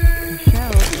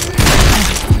 Michelle.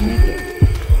 Make it.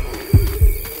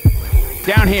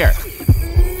 Down here.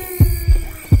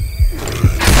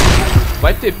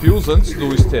 Vai ter pills antes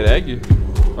do easter egg?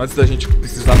 Antes da gente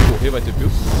precisar correr, vai ter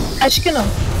pills? Acho que não.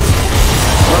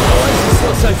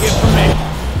 What's that gift for me?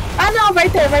 Ah, não, vai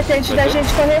ter. Antes da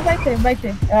gente correr, vai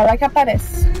ter. É lá que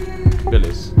aparece.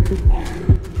 Beleza.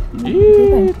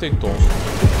 Ih, tem tom.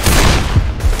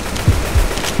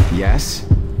 Yes.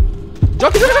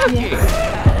 Jockey!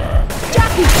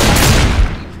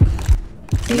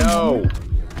 No.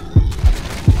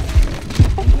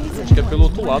 Acho que é pelo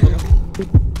outro lado, né?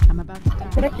 I'm about to die.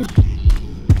 Por aqui.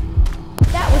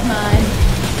 That was mine.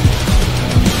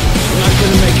 Not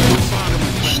gonna make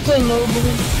it. Estou lobo.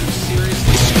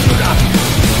 Seriously screwed up.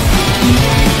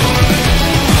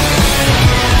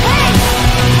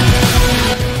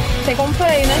 Tem como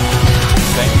play, né?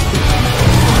 Tem.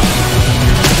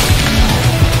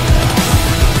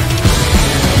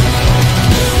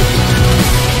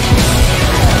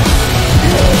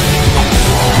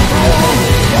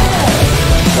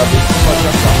 Já vi que pode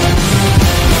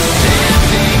achar.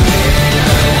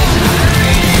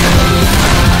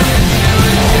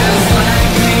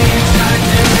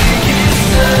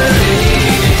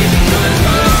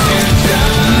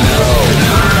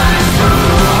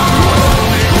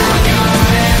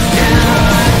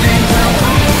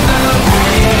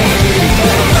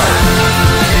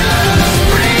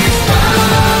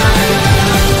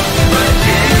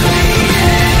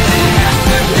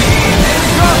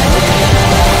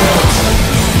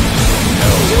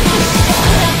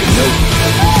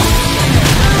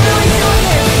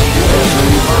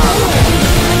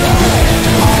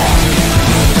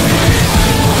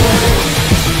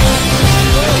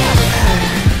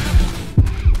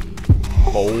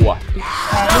 Boa.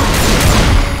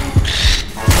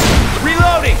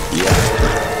 Reloading.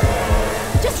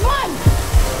 Just run!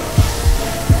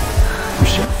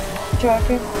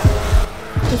 Joker.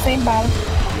 Tô sem bala.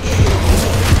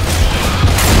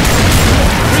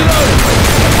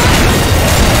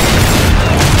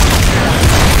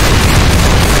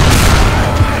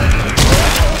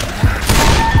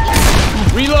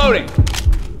 Reloading.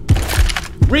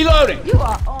 Reloading. You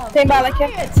are on Tem bala aqui.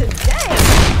 fire today.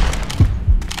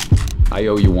 I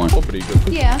owe you one.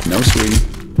 Obrigado. Yeah, No, sweetie.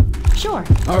 sure.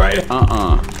 All right.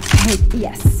 Hey,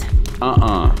 yes.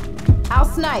 I'll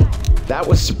snipe. That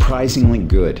was surprisingly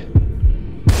good.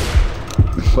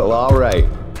 Well, all right.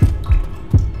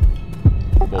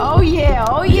 Oh yeah,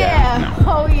 oh yeah,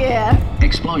 oh yeah.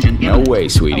 Explosion No imminent. way,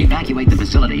 sweetie. Evacuate the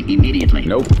facility immediately.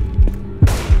 Nope.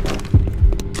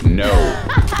 No.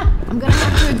 I'm gonna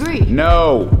have to agree.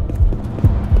 No.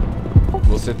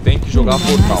 Você tem que jogar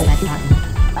portal.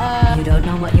 You don't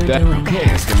know what you're That, doing. okay,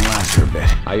 it's gonna last for a bit.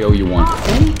 I owe you one.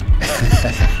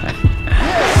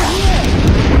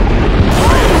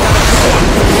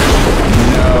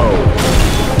 No.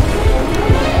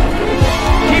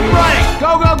 Keep running.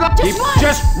 Go, go, go.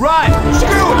 Just run.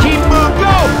 Screw it. Keep moving.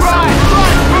 Go. Run.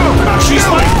 Run. Move. She's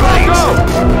like running. Go.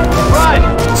 Run.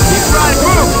 Keep running.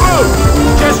 Move. Move.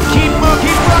 Just keep moving.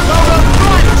 Keep running. Go, go.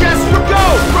 Run. Just go.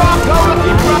 Run. Go.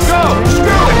 Keep running. Go.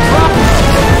 Screw it. Run.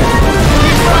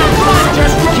 Keep running. Run.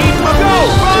 Just keep moving. Go.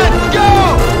 Run. Go.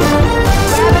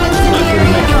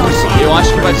 Eu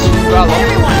acho que vai desligar logo.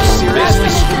 Seriously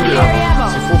screwed up.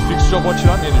 Se for fixo, já vou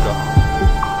atirar nele já.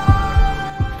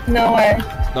 Não é.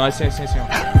 Não, é sim,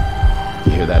 ó.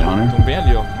 You hear that, Hunter? Estão bem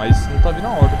ali, ó. Mas não tá vindo a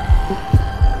hora.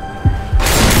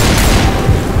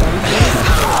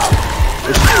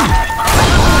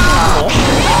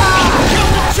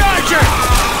 Charger!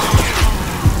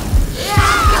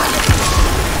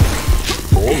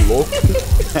 louco.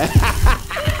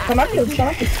 Toma pills,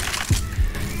 toma pills.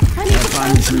 Gotta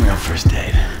find me some real first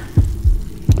aid.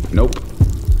 Nope.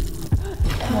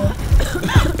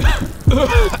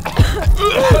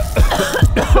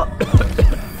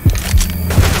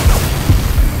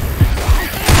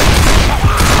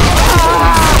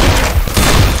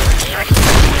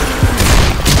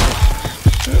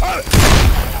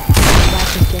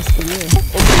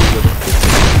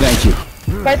 Thank you.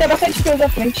 Vai ter bastante pills à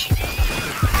frente.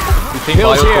 E tem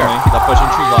bio também, dá pra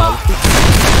gente usá-lo.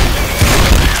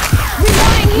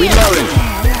 Reloading.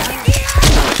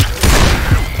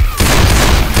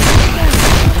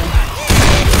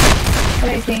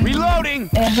 Reloading.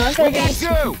 Hunter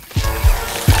Go.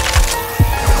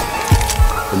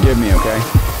 Forgive me, okay?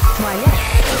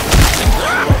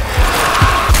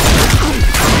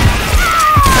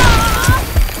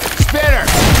 Spitter.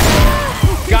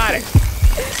 Got it.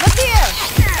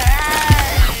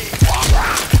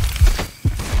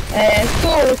 É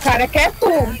tu, cara, que é tu.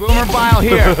 Boomer bile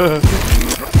here.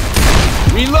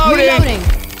 Reloading.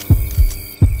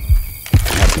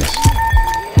 Happiness.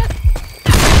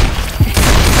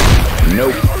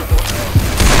 Nope.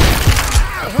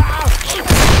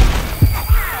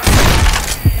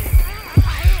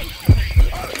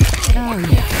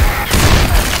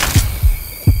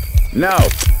 No.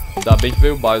 Ainda bem que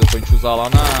veio o bio, pra gente usar lá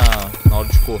na hora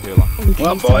de correr lá.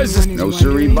 Well, boys, no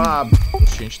siree, Bob.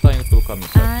 Oxe, a gente tá indo pelo caminho,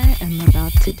 certo? I am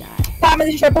about to die. Tá, mas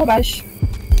a gente vai por baixo.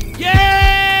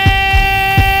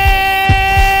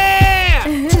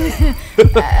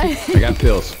 I got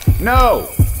pills. No.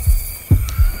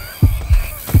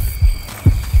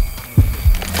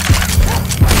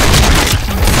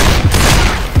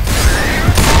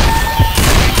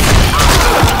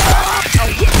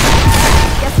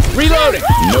 Reloading.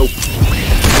 Nope.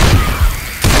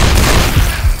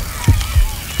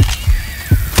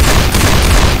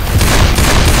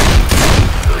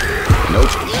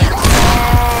 Nope.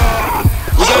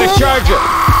 We got a charger.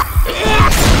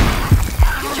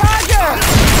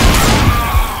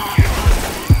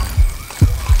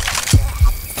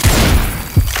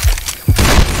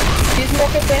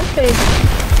 Que tentei.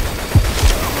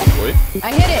 Oi? I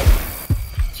hit it.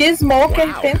 Que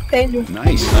smoker pentelho.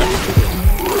 Nice.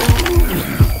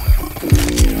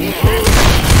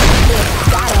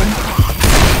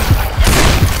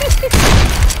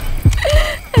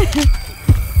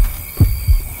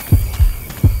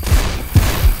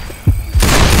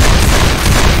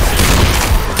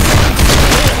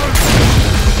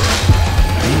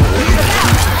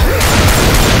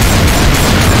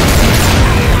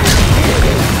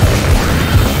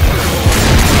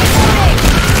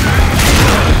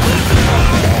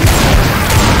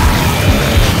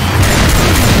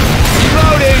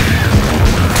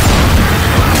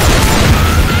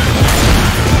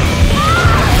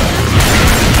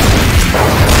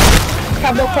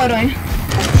 Acabou o coronha.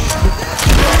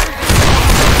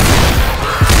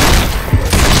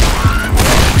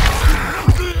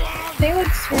 Tem um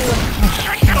desfile.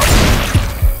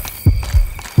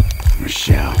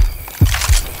 Michelle.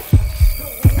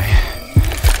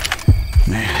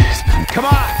 Man, it's been... Come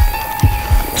on!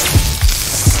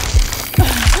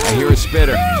 I hear a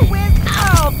spitter.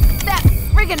 Oh, that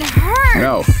friggin' hurt.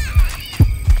 No.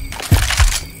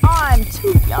 I'm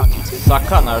too young to.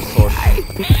 Sacanagem, sorte.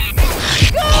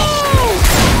 Go!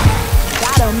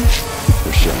 Got him.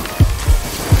 Michelle.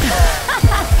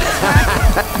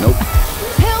 Nope.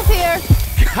 Pills here.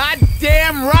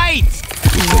 Goddamn right!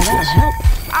 That'll help.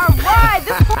 All right,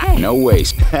 this. No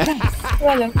waste.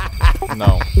 Olha.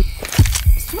 Não.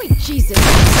 Sweet Jesus.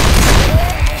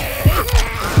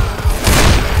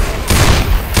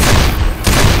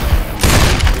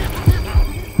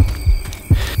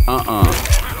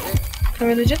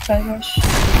 Câmera de trás, eu acho.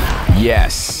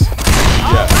 Yes.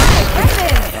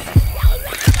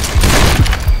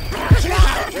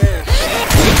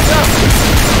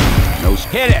 No.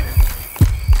 Hit it.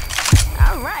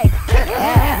 All right.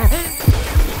 Yes.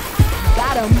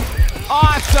 Got him.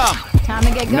 Awesome. Time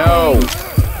to get going. No.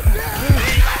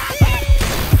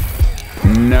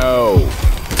 No.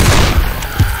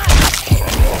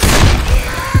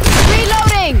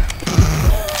 Reloading.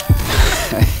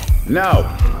 No.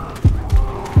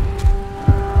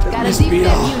 Gotta deep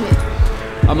that unit.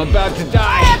 I'm about to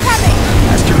die. Fire coming.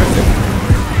 That's terrific.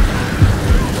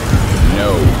 No.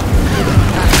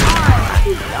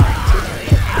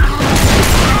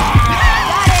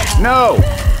 No.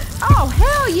 Oh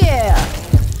hell yeah.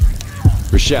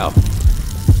 Rochelle.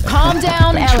 Calm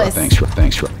down, Thanks, Ellis.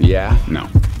 Thanks. Yeah. No.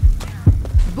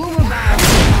 Boomer bile.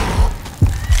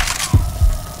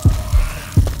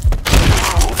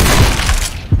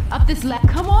 Up this lap.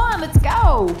 Come on, let's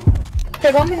go.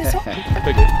 Pegou a munição?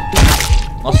 Peguei.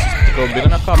 Nossa, ficou bem na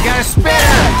minha cabeça. Got a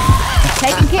spare!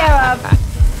 Taken care of.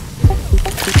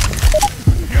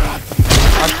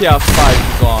 Aqui as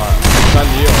pipes, ó. Tá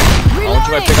ali, ó.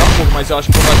 Onde vai pegar fogo, mas eu acho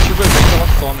que quando ativa o evento elas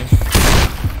somem.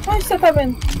 Onde você tá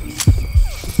vendo?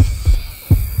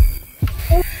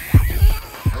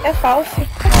 É falso.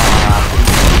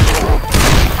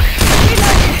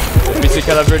 Eu pensei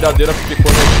que era verdadeira porque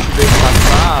quando a gente veio pra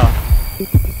cá.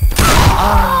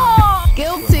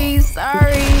 Guilty,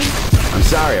 sorry. I'm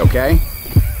sorry, okay?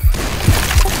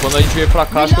 Quando a gente veio pra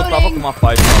cá, acho que eu tava com uma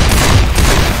pipe.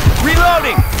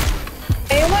 Reloading!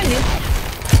 Tem uma ali.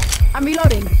 I'm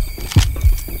reloading.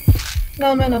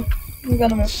 Não, não é não.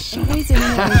 Engano meu. In case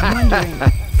anyone was wondering,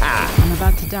 I'm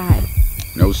about to die.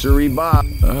 No siree, Bob.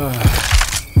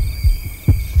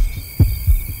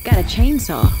 Got a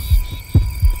chainsaw.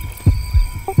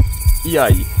 E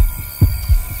aí?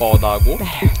 Pau d'água?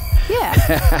 Yeah.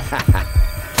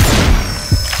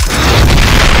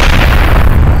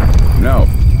 No.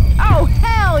 Oh,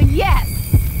 hell yes!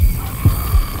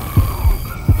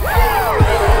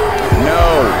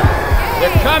 No.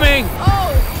 They're coming!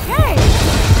 Okay.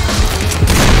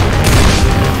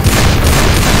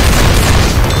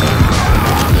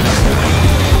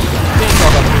 Quem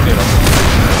joga primeiro?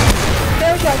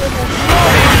 Eu jogo.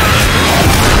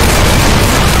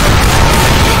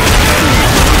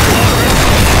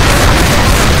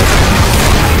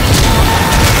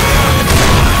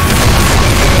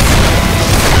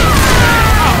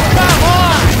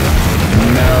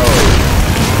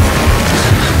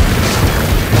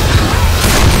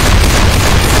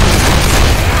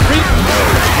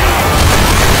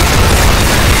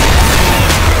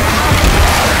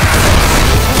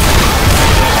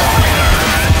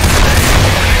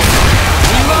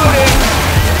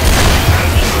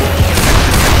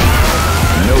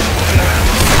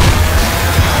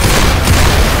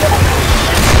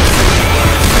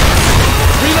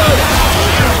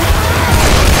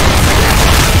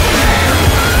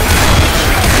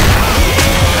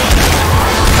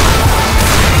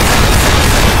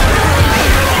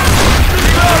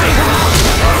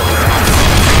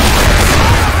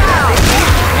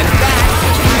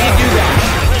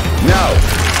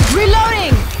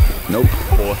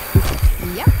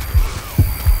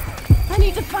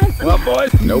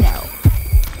 boys? Nope.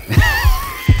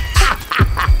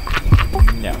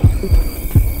 No.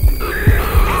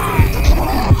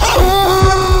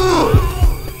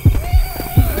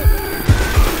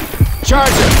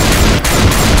 Charger!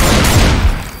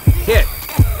 Hit!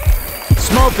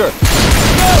 Smoker!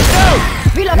 No!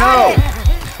 No!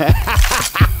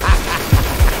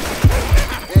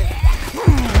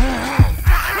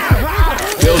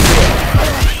 Bill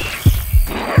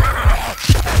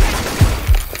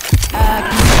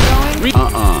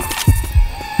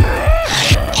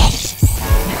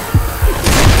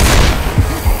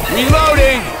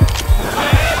Reloading!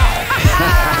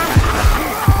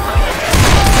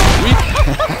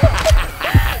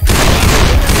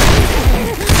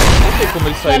 Não tem como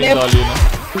eles saírem dali, né?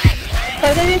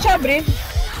 Faz a gente abrir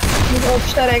o outro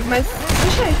easter egg, mas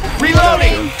deixa aí.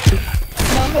 Reloading!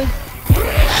 Não, mas...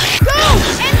 Go!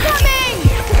 Incoming!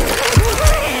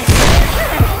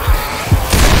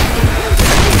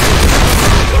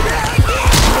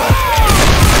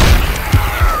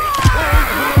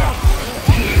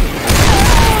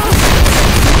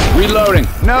 Reloading!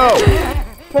 No!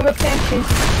 Vou ver o que tem aqui.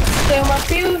 Tem uma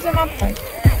Fuse e uma Pai.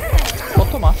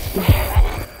 Pode tomar.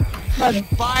 Valeu.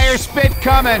 Fire spit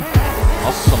coming!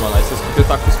 Nossa, mano, aí você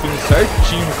tá cuspindo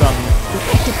certinho no caminho.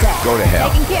 Go to hell.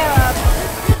 Taken care of.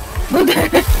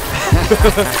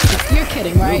 You're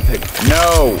kidding, right?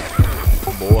 No.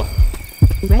 Boa.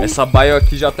 Essa baia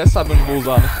aqui já até sabe onde vou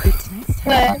usar, né?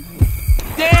 É.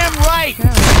 Damn right!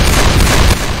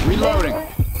 Reloading.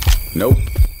 Nope.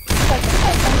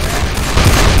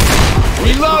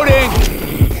 Reloading!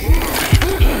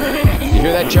 You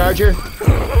hear that charger?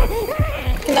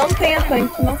 Não tem a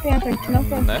tanque, não tem a tanque, não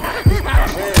tem a tanque. Né?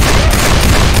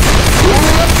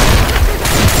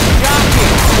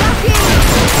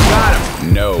 Got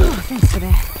him! No. Thanks for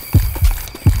that.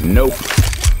 Nope.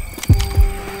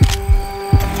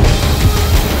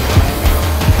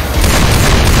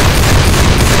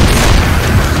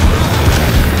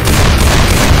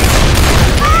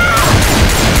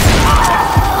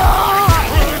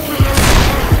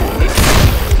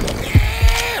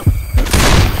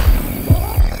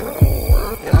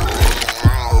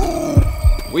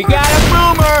 We got a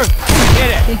boomer!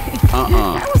 Hit it!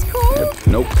 That was cool.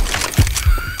 Nope.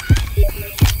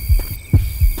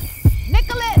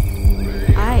 Nicholas!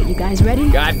 Alright, you guys ready?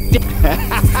 God damn!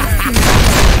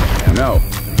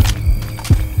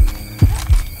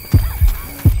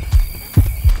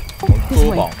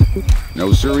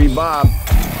 No siree, Bob.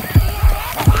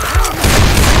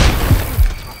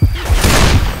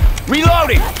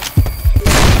 Reloading!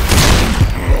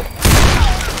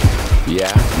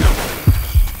 Yeah, no.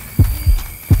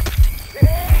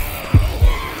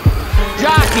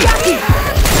 Jockey!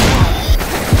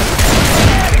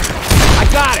 I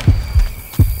got it!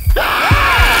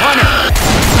 Hunter!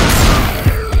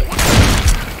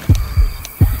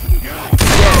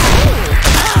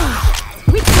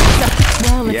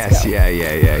 Well, let's Yes, go. yeah.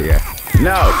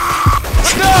 No!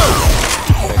 Let's go!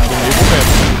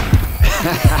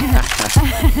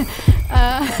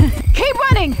 Keep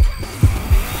running!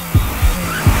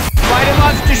 Fight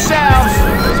amongst yourselves!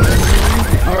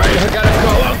 Alright, I gotta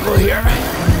call Uncle here.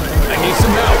 I need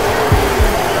some help.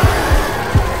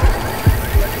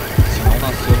 Não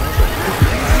nasceu, né?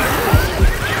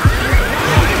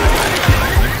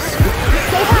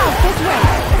 Stay out, this way.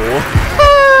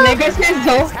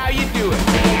 Negocizou. How you doing?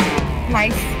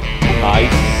 Nice.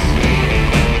 Nice.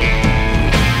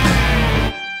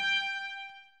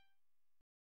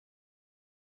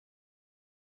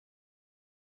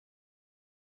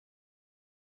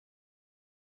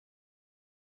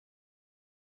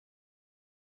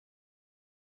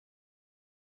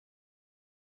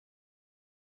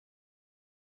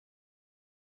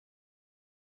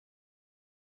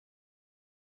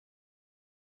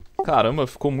 Caramba,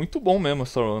 ficou muito bom mesmo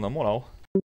essa run, na moral.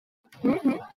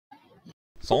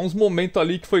 Só uns momentos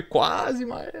ali que foi quase,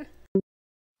 mas...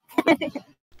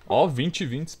 Ó, 20 e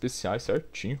 20 especiais,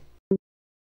 certinho.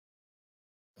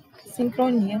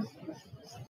 Sincronia.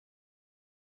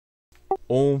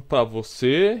 1 pra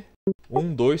você,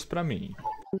 1, 2 pra mim.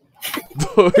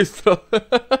 2 pra...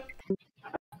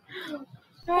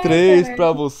 3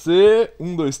 pra você,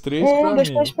 1, 2, 3 pra 1, 2,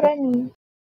 mim. 3 pra mim.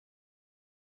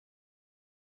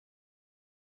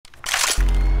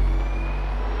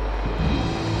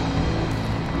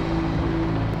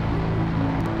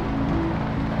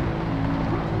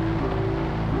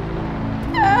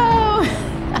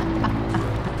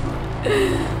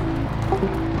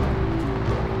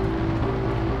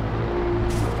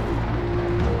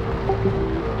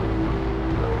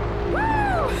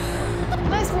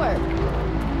 Nice work.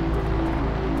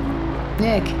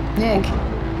 Nick.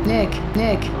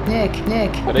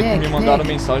 Peraí que me mandaram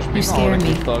mensagem bem na hora que a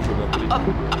gente tava jogando.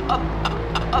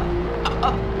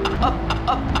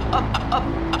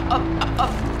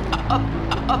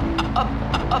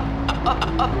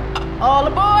 All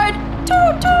aboard!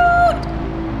 Toot toot!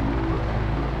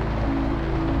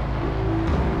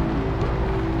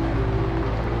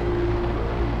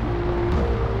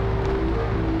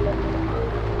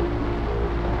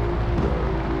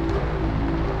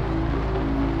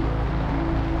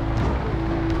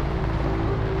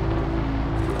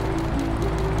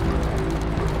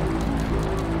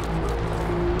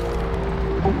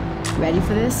 Ready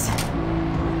for this?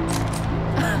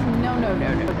 No.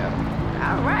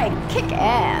 All right, kick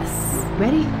ass.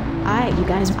 Ready? Alright, you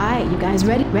guys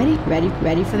ready?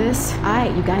 Ready for this?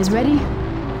 Alright, you guys ready?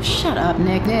 Shut up,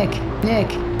 Nick.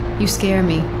 You scare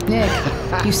me. Nick,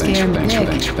 you scare me.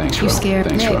 Nick, you scare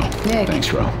me. Nick.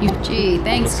 Thanks, Ro. Gee,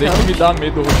 thanks, Você que me dá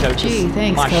medo, Roquero, com Gee, esse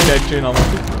thanks, machete aí na mão.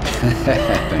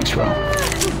 Thanks, Ro.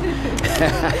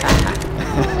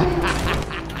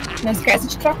 Não esquece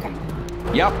de trocar.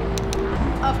 Yep.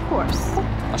 Of course.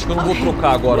 Acho que eu não vou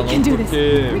trocar agora, We não, can do this.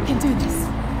 porque We can do this.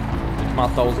 tem que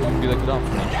matar os zumbis daqui da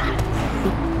frente.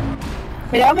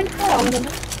 Melhor micro-ondas, né?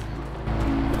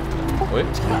 Oi?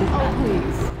 Oh,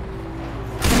 please.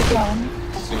 Micro-ondas.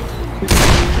 Sim.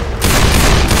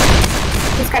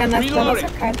 Os caras nascem da nossa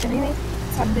cara, você nem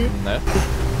saber. Né?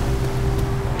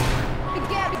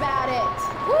 Forget about it.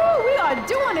 Woo, we are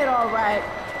doing it all right.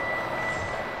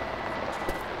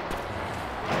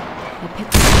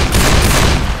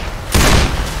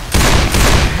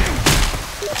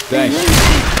 Thanks.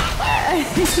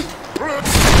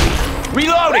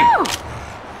 Reloading!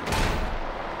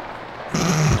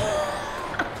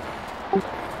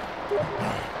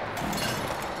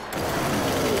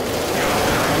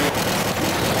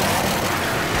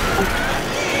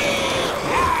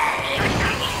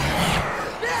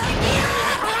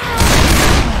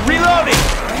 Reloading!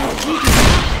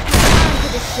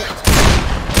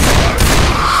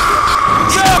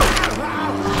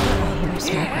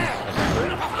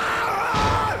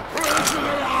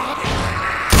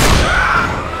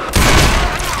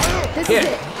 This Hit. is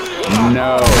it.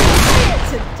 No.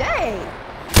 Today.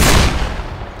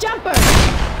 Jumper.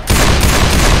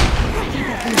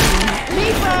 Me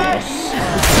first.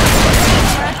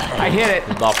 I hit it.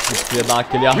 Dá pra dar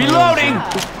aquele arranjo. Reloading!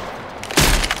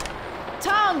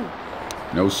 Tongue.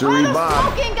 No All siree, the Bob.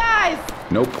 smoking guys.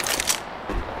 Nope.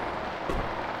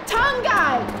 one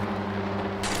guy.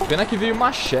 Pena que veio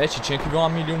machete, tinha que ver uma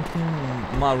melee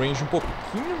com uma range um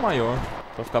pouquinho maior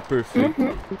pra ficar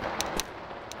perfeito.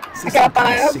 Aquela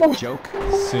parada é boa. Joke.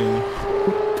 Sim.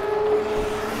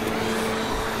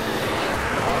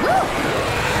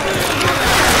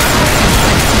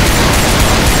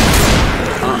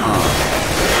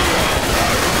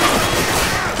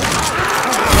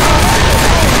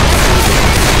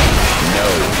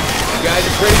 You guys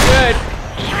are pretty good.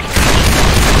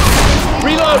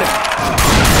 Reload it.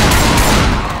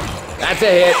 That's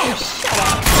a hit.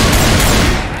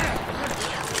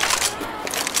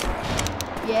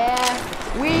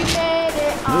 Yeah, we made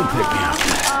it. You'll pick me up.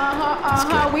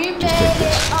 We Just made take it.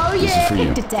 this. Oh This is yeah, for you.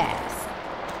 kicked its ass.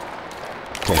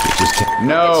 Take it. Just take it. You,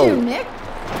 No. Nick.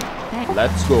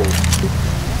 Let's go.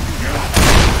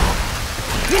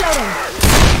 Reloading.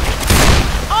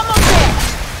 Almost there.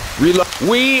 Reload.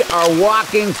 We are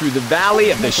walking through the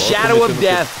valley of the shadow of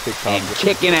death and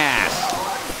kicking ass.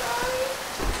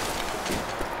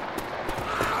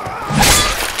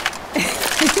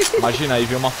 Imagina aí,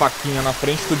 ver uma faquinha na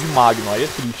frente do de Magno, aí é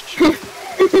triste.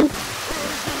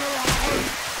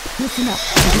 Listen up.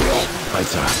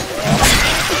 Lights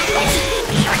off.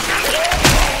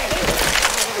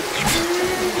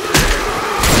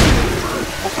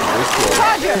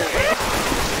 Roger.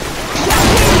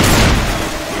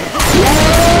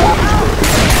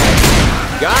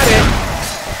 Got it.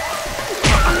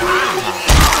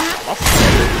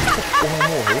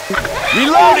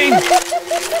 Reloading.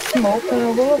 Smoke em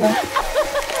algum lugar.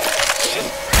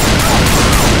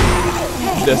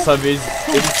 Dessa vez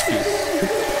ele fez.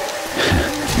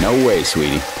 No way,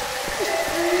 sweetie.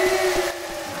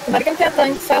 Tomara que não tenha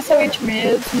tanque, só essa ult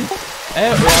mesmo. É,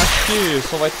 eu acho que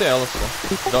só vai ter ela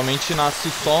só. Geralmente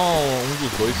nasce só um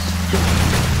dos dois.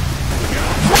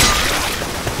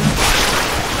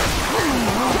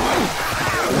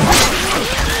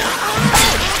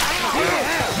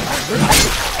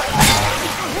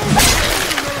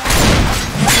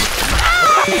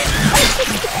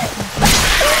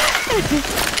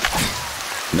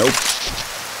 Nope.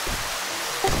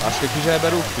 Acho que aqui já é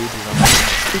Battlefield, né?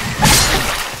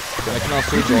 Pena que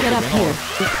nasceu o jogo Get bem up na hora.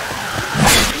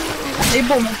 here. E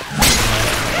boomer.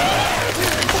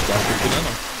 Acho que aqui não é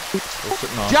não.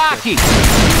 Não, Jockey.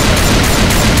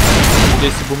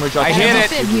 desse boomer já I tinha hit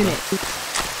it. nascido, Fib né? unit.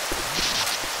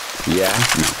 Yeah?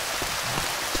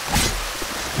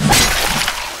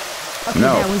 Okay,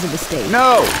 No. that was a mistake.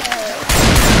 No.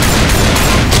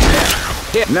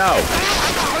 Hit. No.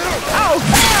 Oh,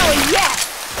 hell yes!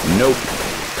 Nope.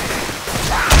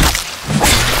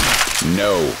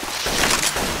 No.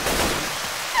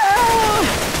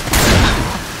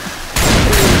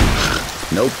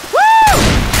 Nope.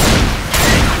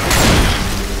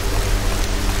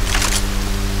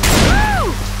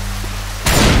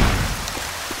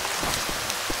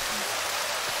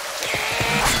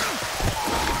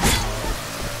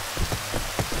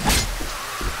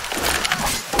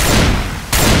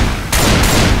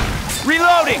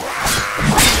 Reloading.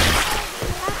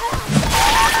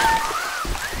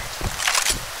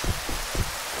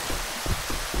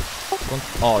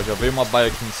 Ó, já veio uma baia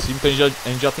aqui em cima, então a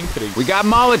gente já tem 3. We got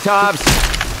Molotovs.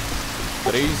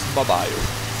 3 babaio.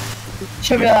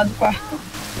 Deixa eu ver lá do quarto.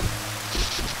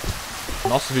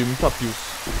 Nossa, veio muita pills.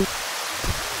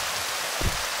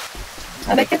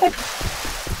 A daqui tá aqui.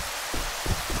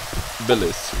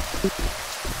 Beleza.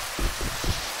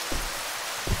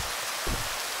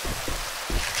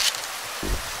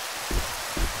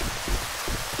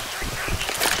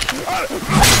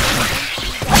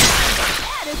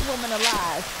 Baddest woman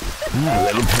alive.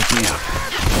 Let him pick me up.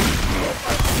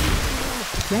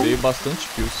 Veio bastante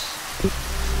pills.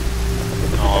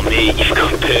 Oh mate, you've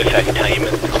got perfect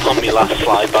timing. I'm on my last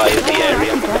flyby of the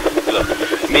area. Look,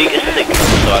 make a signal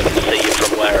so I can see you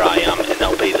from where I am, and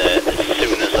I'll be there as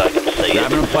soon as I can see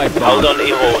Grabbing a it. pipe Hold bomb. on to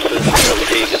your horses, it'll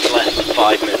take us less than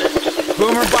 5 minutes.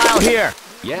 Boomer bile here.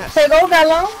 Yes. Pegou o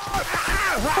galão.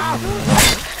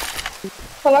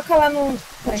 Coloca lá no...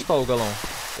 Onde tá o galão?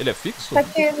 Ele é fixo? Tá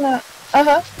aqui na...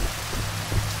 Aham.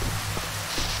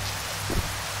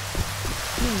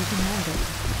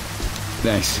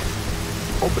 Thanks.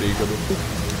 Obrigado.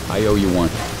 I owe you one.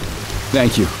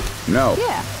 Thank you. No.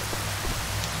 Yeah.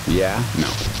 Yeah? No.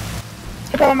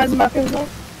 Você tava mais uma pills, não?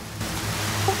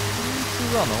 Não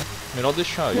precisa não. Melhor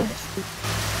deixar aí.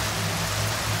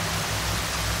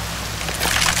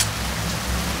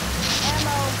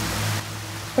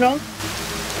 Pronto.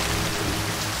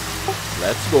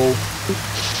 Let's go.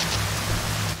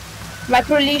 Vai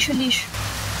pro lixo, lixo.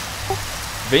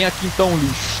 Vem aqui então,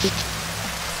 lixo.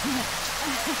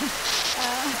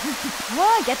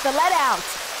 Oh, get the lead out.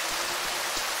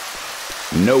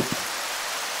 Nope.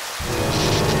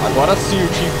 Agora sim o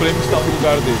Team Flame está no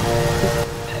lugar dele.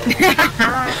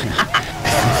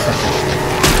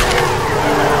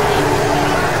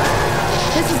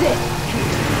 This is it.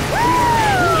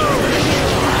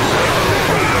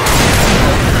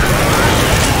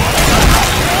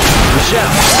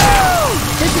 Michelle.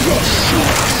 This is it.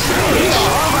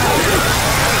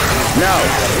 No.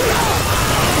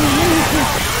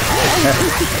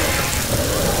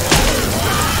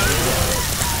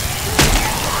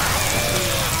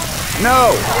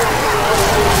 No.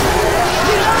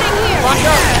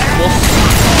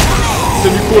 Você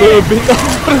me curou bem na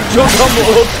hora de jogar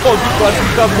molotov e quase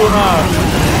acabou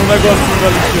no negocinho da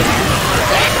lixeira.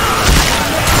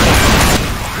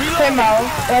 Foi mal.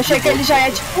 Eu achei que ele já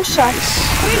ia te puxar.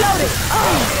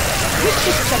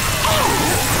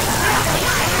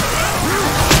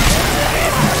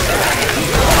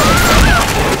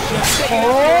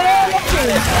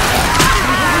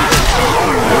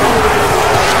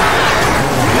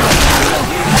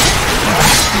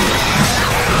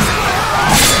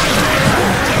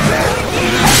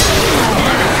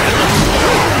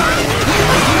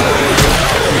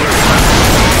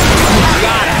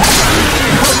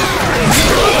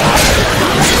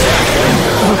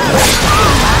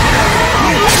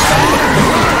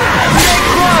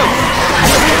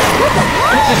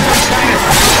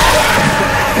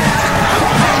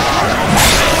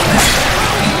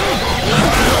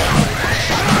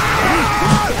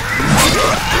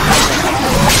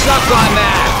 Suck on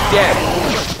that. Dead.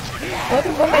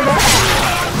 Outro bom melhor.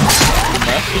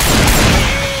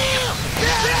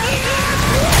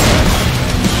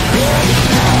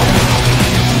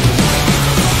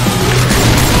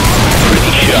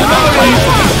 Pretty sure that place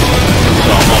will be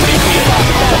so I'm only be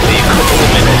a couple of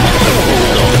minutes to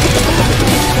hold on.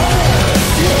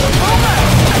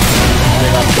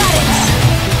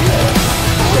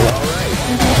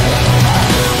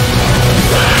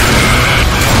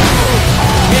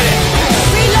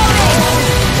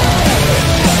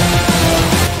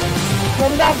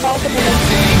 Vamos dar a volta, beleza?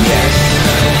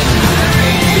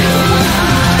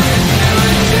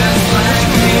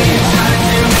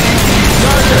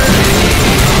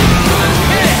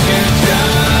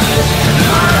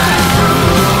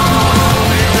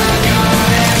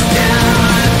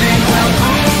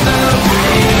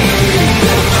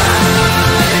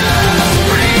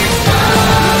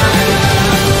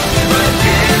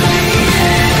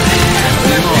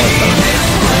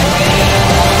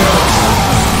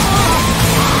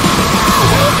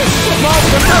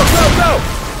 Go!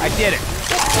 I did it.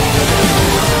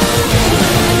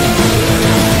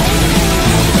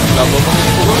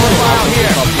 Out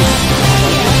here.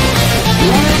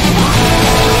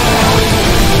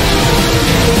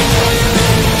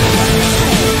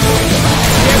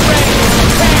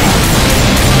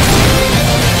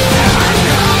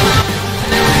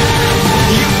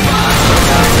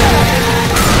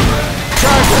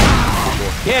 Charger.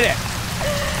 Hit it.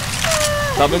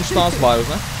 Tá vendo onde estão as bios,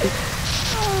 né?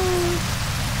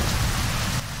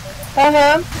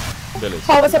 Aham. Beleza.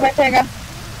 Qual você vai pegar?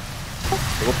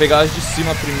 Eu vou pegar as de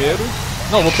cima primeiro.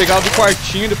 Não, eu vou pegar a do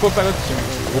quartinho e depois eu pego a de cima.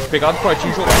 Eu vou pegar a do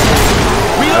quartinho e jogar.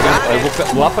 Aí eu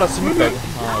vou lá pra cima e pego.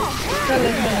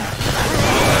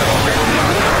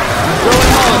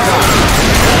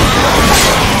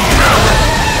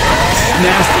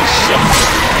 Nasty shit.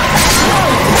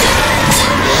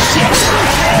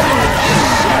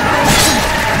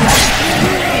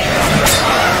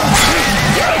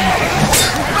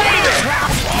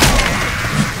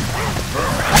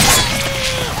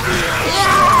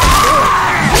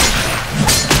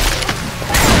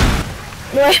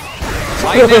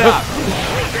 Lighten it up.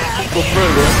 Tô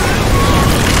furando.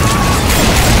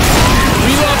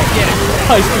 Reload and get it.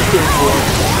 Ai, super boa.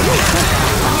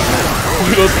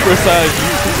 Virou Super Saiyajin.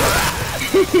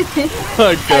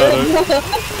 Ai, cara.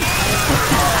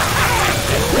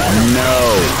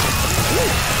 No.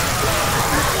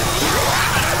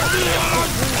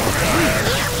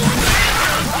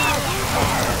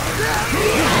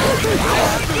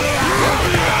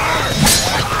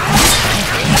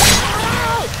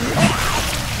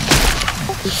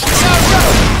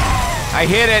 I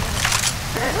hit it.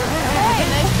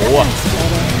 Boa.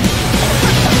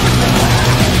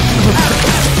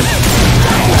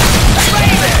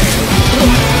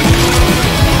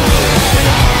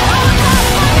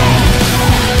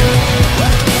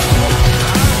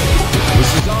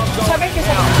 Sabe que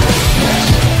você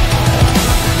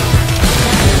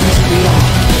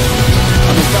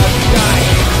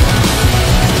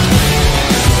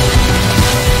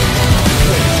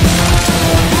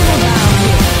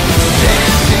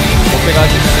Vou pegar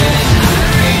de cima.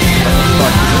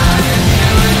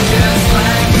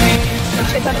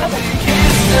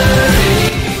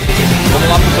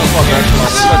 campo aberto lá.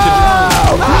 Vou ficar aqui.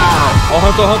 Ó, o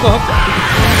rampa, rampa, rampa.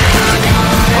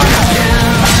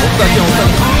 Vamos ficar aqui, vamos ficar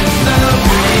aqui.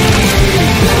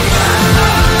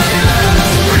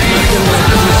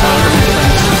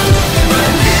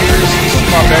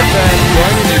 Campo aberto é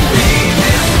pior inimigo.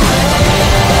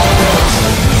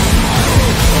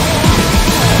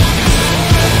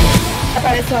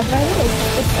 Apareceu atrás do outro,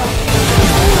 pessoal.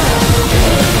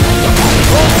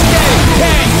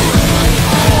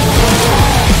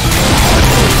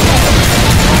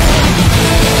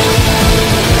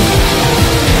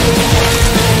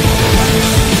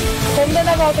 Vamos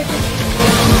dar a volta aqui.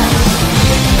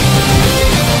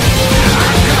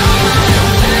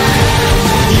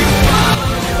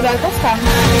 Cuidado com os carros.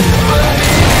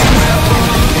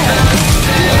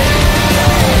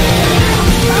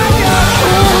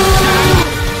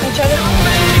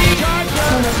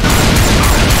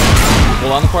 Vou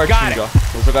lá no quartinho já.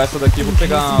 Vou jogar essa daqui e vou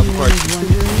pegar a do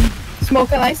quartinho.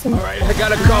 Smoke é lá em cima. Alright, I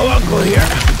gotta call Uncle here.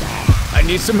 I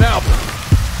need some help.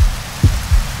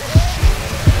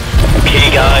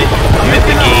 Okay, guys, I'm at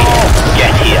the gate.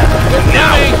 Get here.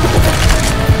 Now!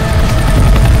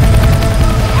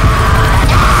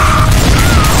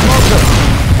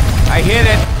 I hit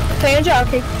it. Tem o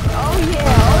jockey.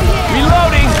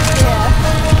 Reloading.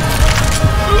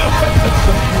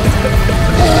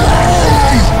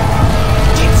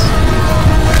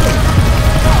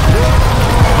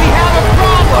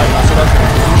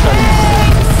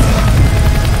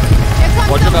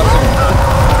 Pode jogar pra mim.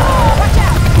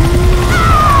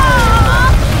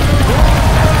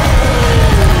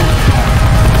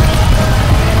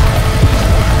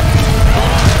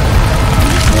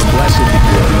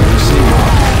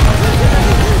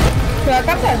 Foi a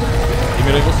capeta.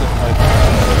 Primeiro em você. Vai.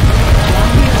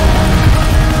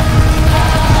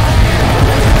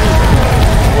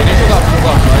 Vou nem jogar, vou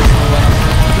jogar, mas não vai nascer.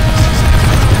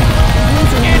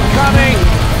 Incoming.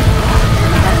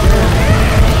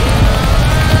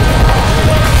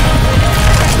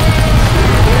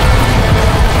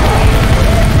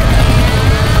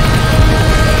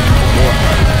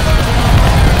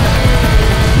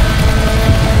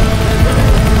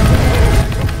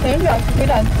 Tem um jockey,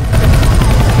 cuidado.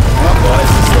 Oh boy,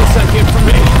 this is still second for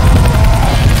me.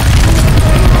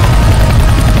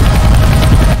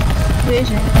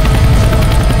 Veja.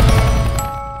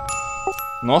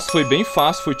 Nossa, foi bem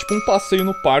fácil, foi tipo um passeio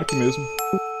no parque mesmo.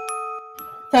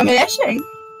 Também achei.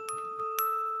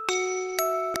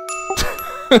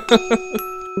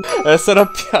 Essa era a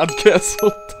piada que eu ia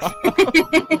soltar.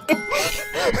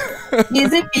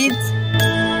 Easy peasy.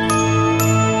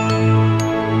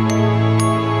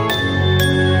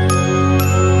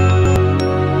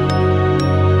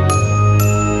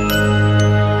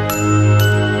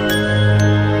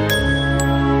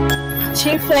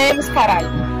 Team Flames, caralho.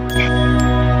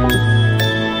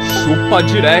 Chupa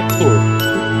Director.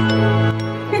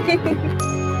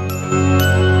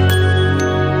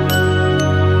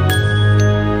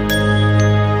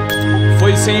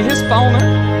 Foi sem respawn, né?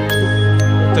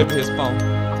 Não teve respawn.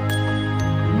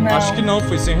 Não. Acho que não,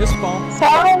 foi sem respawn.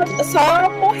 Só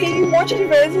morri um monte de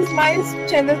vezes, mas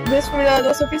tinha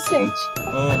desfibrilador suficiente.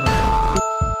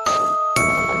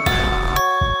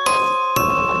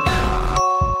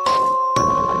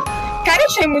 Cara,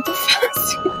 achei muito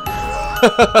fácil.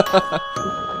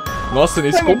 Nossa,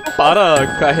 nem se compara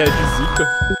com a Red Zika.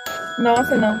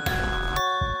 Nossa, não.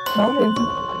 Não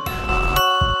mesmo.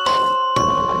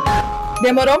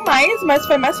 Demorou mais, mas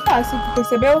foi mais fácil, tu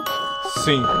percebeu?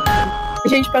 Sim. A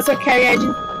gente passou carry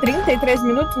de 33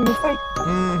 minutos, não foi?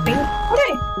 Bem por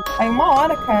aí. Aí 1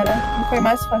 hora, cara. Não foi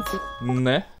mais fácil.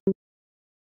 Né?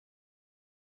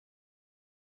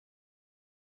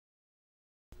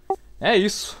 É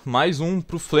isso, mais um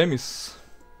pro Flames.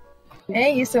 É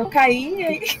isso, eu caí e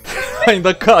aí.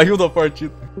 Ainda caiu da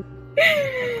partida.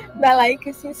 Dá like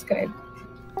e se inscreve.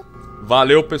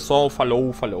 Valeu, pessoal.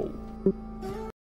 Falou, falou.